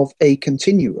part of a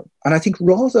continuum. And I think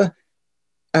rather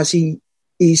as he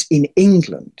is in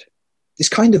England this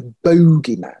kind of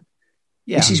bogeyman.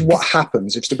 Yeah. This is what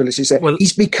happens if stability is there. Well,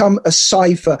 he's become a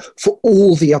cipher for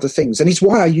all the other things. And it's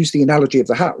why I use the analogy of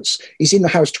the house. He's in the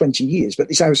house 20 years, but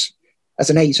this house has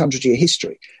an 800-year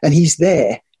history. And he's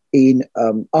there in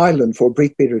Ireland for a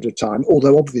brief period of time,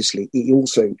 although obviously he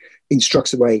also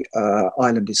instructs the way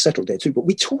Ireland is settled there too. But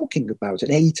we're talking about an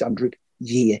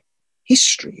 800-year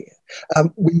history here.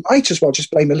 We might as well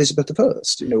just blame Elizabeth I.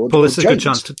 Or Paul, this is a good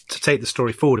James. chance to take the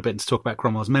story forward a bit and to talk about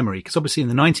Cromwell's memory, because obviously in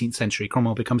the 19th century,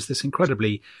 Cromwell becomes this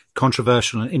incredibly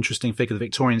controversial and interesting figure. The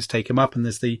Victorians take him up, and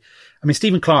there's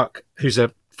Stephen Clarke, who's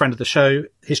a friend of the show,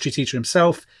 history teacher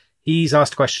himself, he's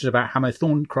asked questions about Hamo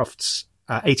Thorncroft's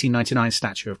 1899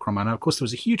 statue of Cromwell. Now, of course, there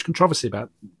was a huge controversy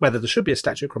about whether there should be a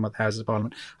statue of Cromwell at the Houses of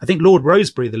Parliament. I think Lord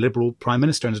Rosebery, the Liberal Prime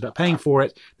Minister, ended up paying for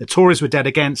it. The Tories were dead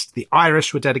against. The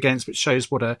Irish were dead against, which shows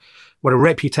what a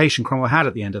reputation Cromwell had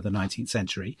at the end of the 19th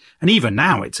century. And even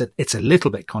now, it's a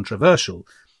little bit controversial.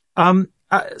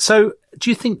 So, do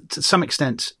you think, to some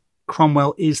extent,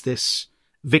 Cromwell is this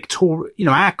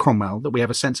our Cromwell that we have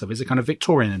a sense of is a kind of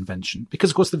Victorian invention? Because,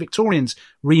 of course, the Victorians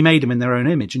remade him in their own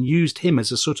image and used him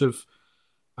as a sort of,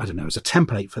 I don't know, as a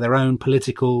template for their own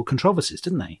political controversies,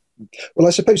 didn't they? Well,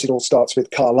 I suppose it all starts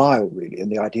with Carlyle, really,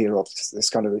 and the idea of this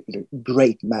kind of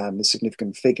great man, this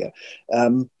significant figure.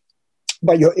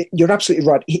 But you're absolutely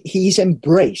right. He's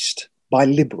embraced by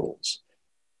liberals,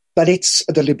 but it's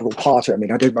the Liberal Party. I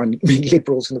mean, I don't mind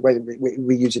liberals in the way that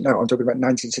we use it now. I'm talking about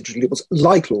 19th century liberals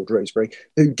like Lord Rosebery,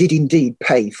 who did indeed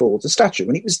pay for the statue,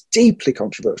 and it was deeply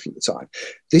controversial at the time.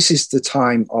 This is the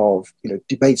time of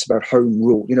debates about home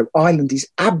rule. Ireland is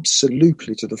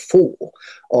absolutely to the fore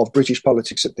of British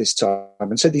politics at this time,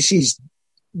 and so this is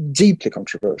deeply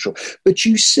controversial. But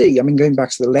you see, I mean, going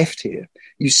back to the left here,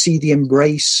 you see the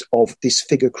embrace of this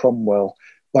figure Cromwell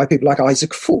by people like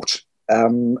Isaac Foote.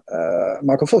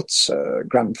 Michael Foote's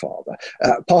grandfather,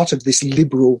 part of this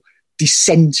liberal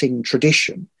dissenting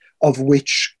tradition of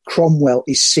which Cromwell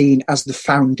is seen as the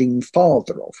founding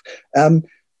father of.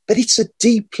 But it's a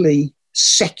deeply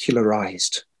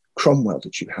secularised Cromwell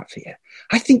that you have here.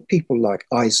 I think people like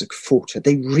Isaac Foote,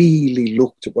 they really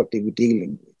looked at what they were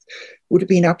dealing with, would have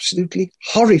been absolutely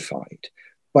horrified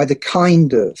by the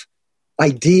kind of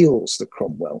ideals that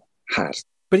Cromwell had.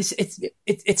 But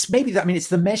it's maybe that, I mean, it's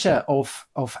the measure of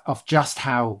just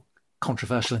how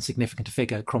controversial and significant a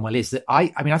figure Cromwell is that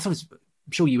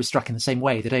I'm sure you were struck in the same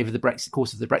way that over the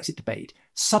course of the Brexit debate,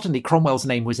 suddenly Cromwell's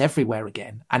name was everywhere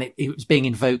again, and it was being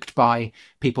invoked by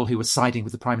people who were siding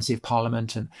with the primacy of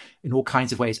Parliament and in all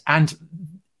kinds of ways, and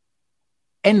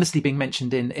endlessly being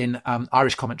mentioned in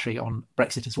Irish commentary on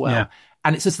Brexit as well. Yeah.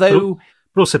 And it's as though.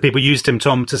 But also people used him,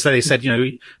 Tom, to say, they said,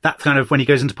 that kind of when he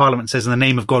goes into Parliament says, in the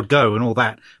name of God, go, and all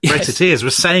that. Yes. Brexiteers were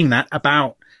saying that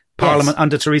about Parliament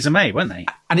under Theresa May, weren't they?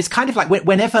 And it's kind of like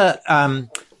whenever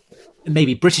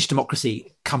maybe British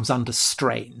democracy comes under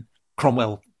strain,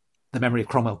 the memory of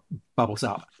Cromwell bubbles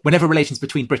up. Whenever relations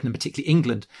between Britain and particularly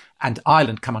England and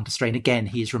Ireland come under strain, again,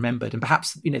 he is remembered. And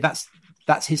perhaps,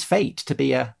 that's his fate to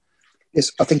be a... Yes,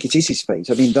 I think it is his fate.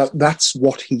 I mean, that's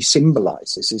what he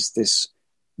symbolises, is this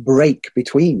break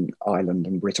between Ireland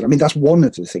and Britain. I mean, that's one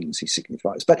of the things he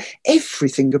signifies. But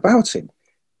everything about him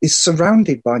is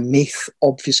surrounded by myth,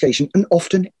 obfuscation, and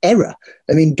often error.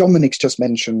 I mean, Dominic's just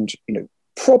mentioned,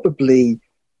 probably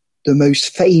the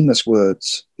most famous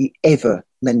words he ever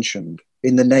mentioned,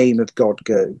 in the name of God,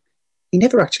 go. He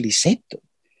never actually said them.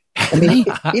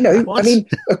 I mean,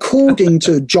 according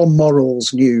to John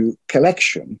Morrell's new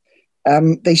collection,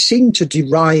 they seem to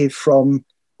derive from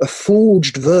a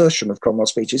forged version of Cromwell's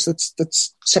speeches that's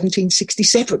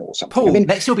 1767 or something. Paul,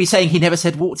 next you'll be saying he never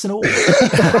said warts and all.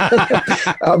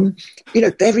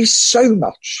 There is so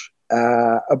much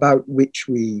about which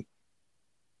we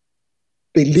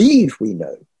believe we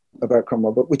know about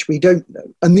Cromwell, but which we don't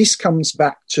know. And this comes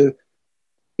back to,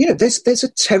 there's a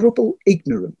terrible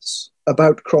ignorance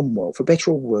about Cromwell, for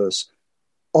better or worse,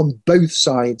 on both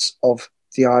sides of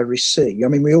the Irish Sea. I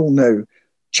mean, we all know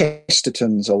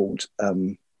Chesterton's old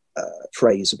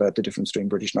phrase about the difference between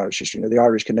British and Irish history. The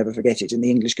Irish can never forget it and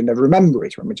the English can never remember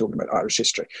it when we're talking about Irish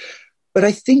history. But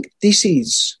I think this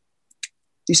is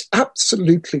this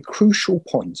absolutely crucial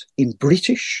point in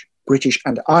British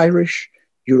and Irish,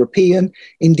 European,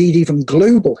 indeed even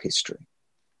global history,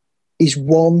 is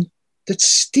one that's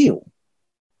still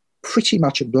pretty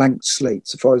much a blank slate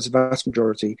so far as the vast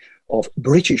majority of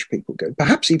British people go,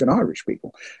 perhaps even Irish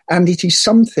people. And it is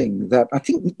something that I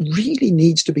think really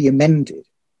needs to be amended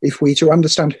if we're to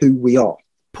understand who we are.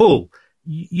 Paul,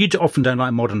 you often don't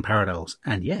like modern parallels,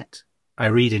 and yet I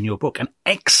read in your book an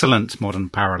excellent modern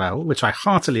parallel, which I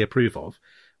heartily approve of,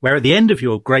 where at the end of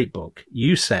your great book,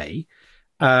 you say,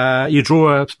 you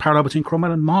draw a parallel between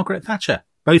Cromwell and Margaret Thatcher.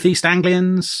 Both East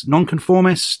Anglians,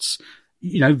 nonconformists,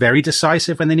 very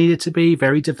decisive when they needed to be,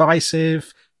 very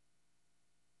divisive.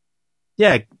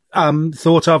 Yeah,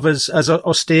 thought of as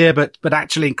austere, but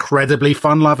actually incredibly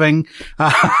fun-loving.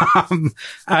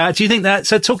 Do you think that?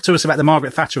 So, talk to us about the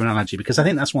Margaret Thatcher analogy, because I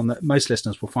think that's one that most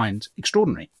listeners will find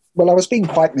extraordinary. Well, I was being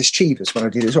quite mischievous when I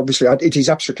did it. Obviously, it is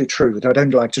absolutely true that I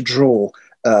don't like to draw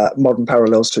modern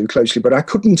parallels too closely, but I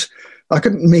couldn't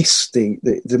miss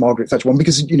the Margaret Thatcher one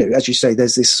because, as you say,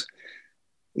 there's this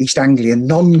East Anglian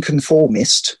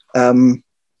non-conformist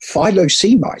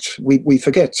Philo-Semite. We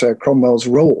forget Cromwell's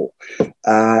role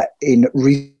in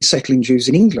resettling Jews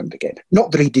in England again.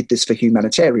 Not that he did this for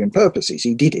humanitarian purposes.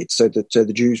 He did it so that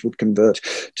the Jews would convert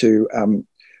to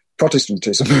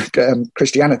Protestantism,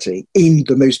 Christianity, in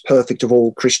the most perfect of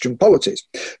all Christian polities.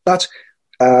 But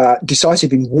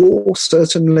decisive in war,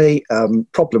 certainly.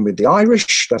 Problem with the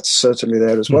Irish, that's certainly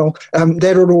there as well.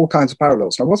 There are all kinds of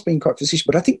parallels. And I was being quite facetious,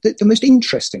 but I think that the most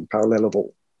interesting parallel of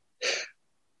all,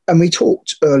 and we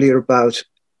talked earlier about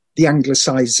the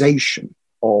Anglicisation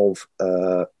of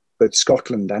both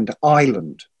Scotland and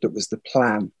Ireland, that was the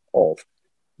plan of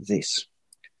this.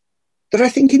 That I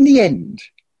think in the end,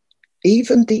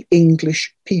 even the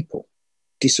English people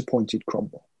disappointed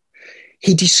Cromwell.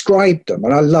 He described them,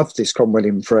 and I love this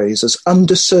Cromwellian phrase, as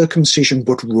under circumcision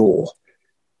but raw.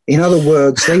 In other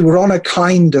words, they were on a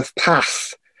kind of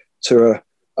path to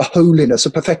a holiness,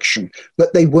 a perfection,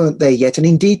 but they weren't there yet, and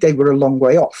indeed they were a long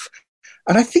way off.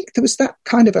 And I think there was that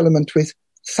kind of element with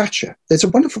Thatcher. There's a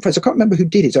wonderful phrase, I can't remember who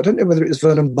did it, I don't know whether it was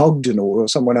Vernon Bogdan or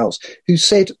someone else, who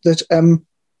said that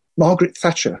Margaret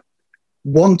Thatcher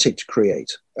wanted to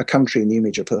create a country in the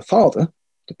image of her father,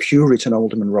 the Puritan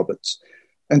Alderman Roberts,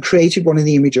 and created one in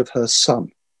the image of her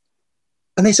son.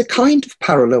 And there's a kind of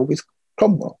parallel with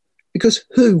Cromwell, because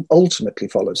who ultimately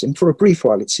follows him? For a brief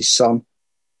while it's his son,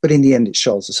 but in the end it's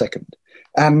Charles II.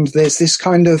 And there's this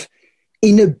kind of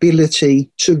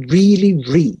inability to really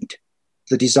read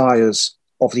the desires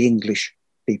of the English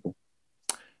people.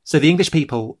 So the English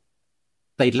people,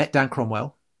 they'd let down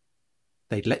Cromwell,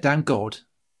 they'd let down God,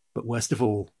 but worst of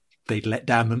all, they'd let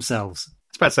down themselves. I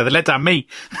was about to say, they let down me.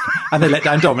 And they let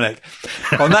down Dominic.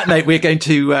 On that note, we're going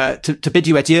to bid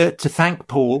you adieu, to thank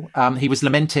Paul. He was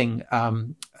lamenting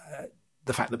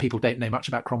the fact that people don't know much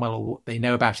about Cromwell, or what they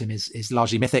know about him is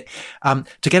largely mythic. To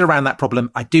get around that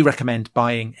problem, I do recommend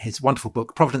buying his wonderful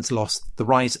book, Providence Lost, The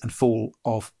Rise and Fall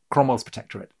of Cromwell's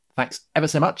Protectorate. Thanks ever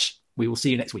so much. We will see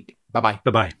you next week. Bye-bye.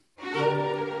 Bye-bye.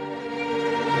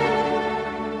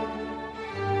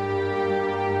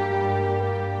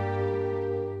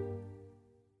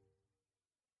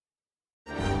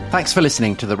 Thanks for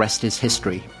listening to The Rest is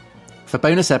History. For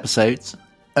bonus episodes,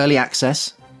 early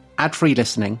access, ad-free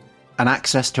listening, and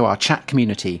access to our chat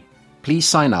community, please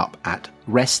sign up at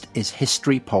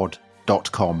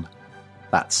restishistorypod.com.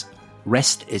 That's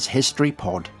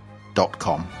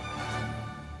restishistorypod.com.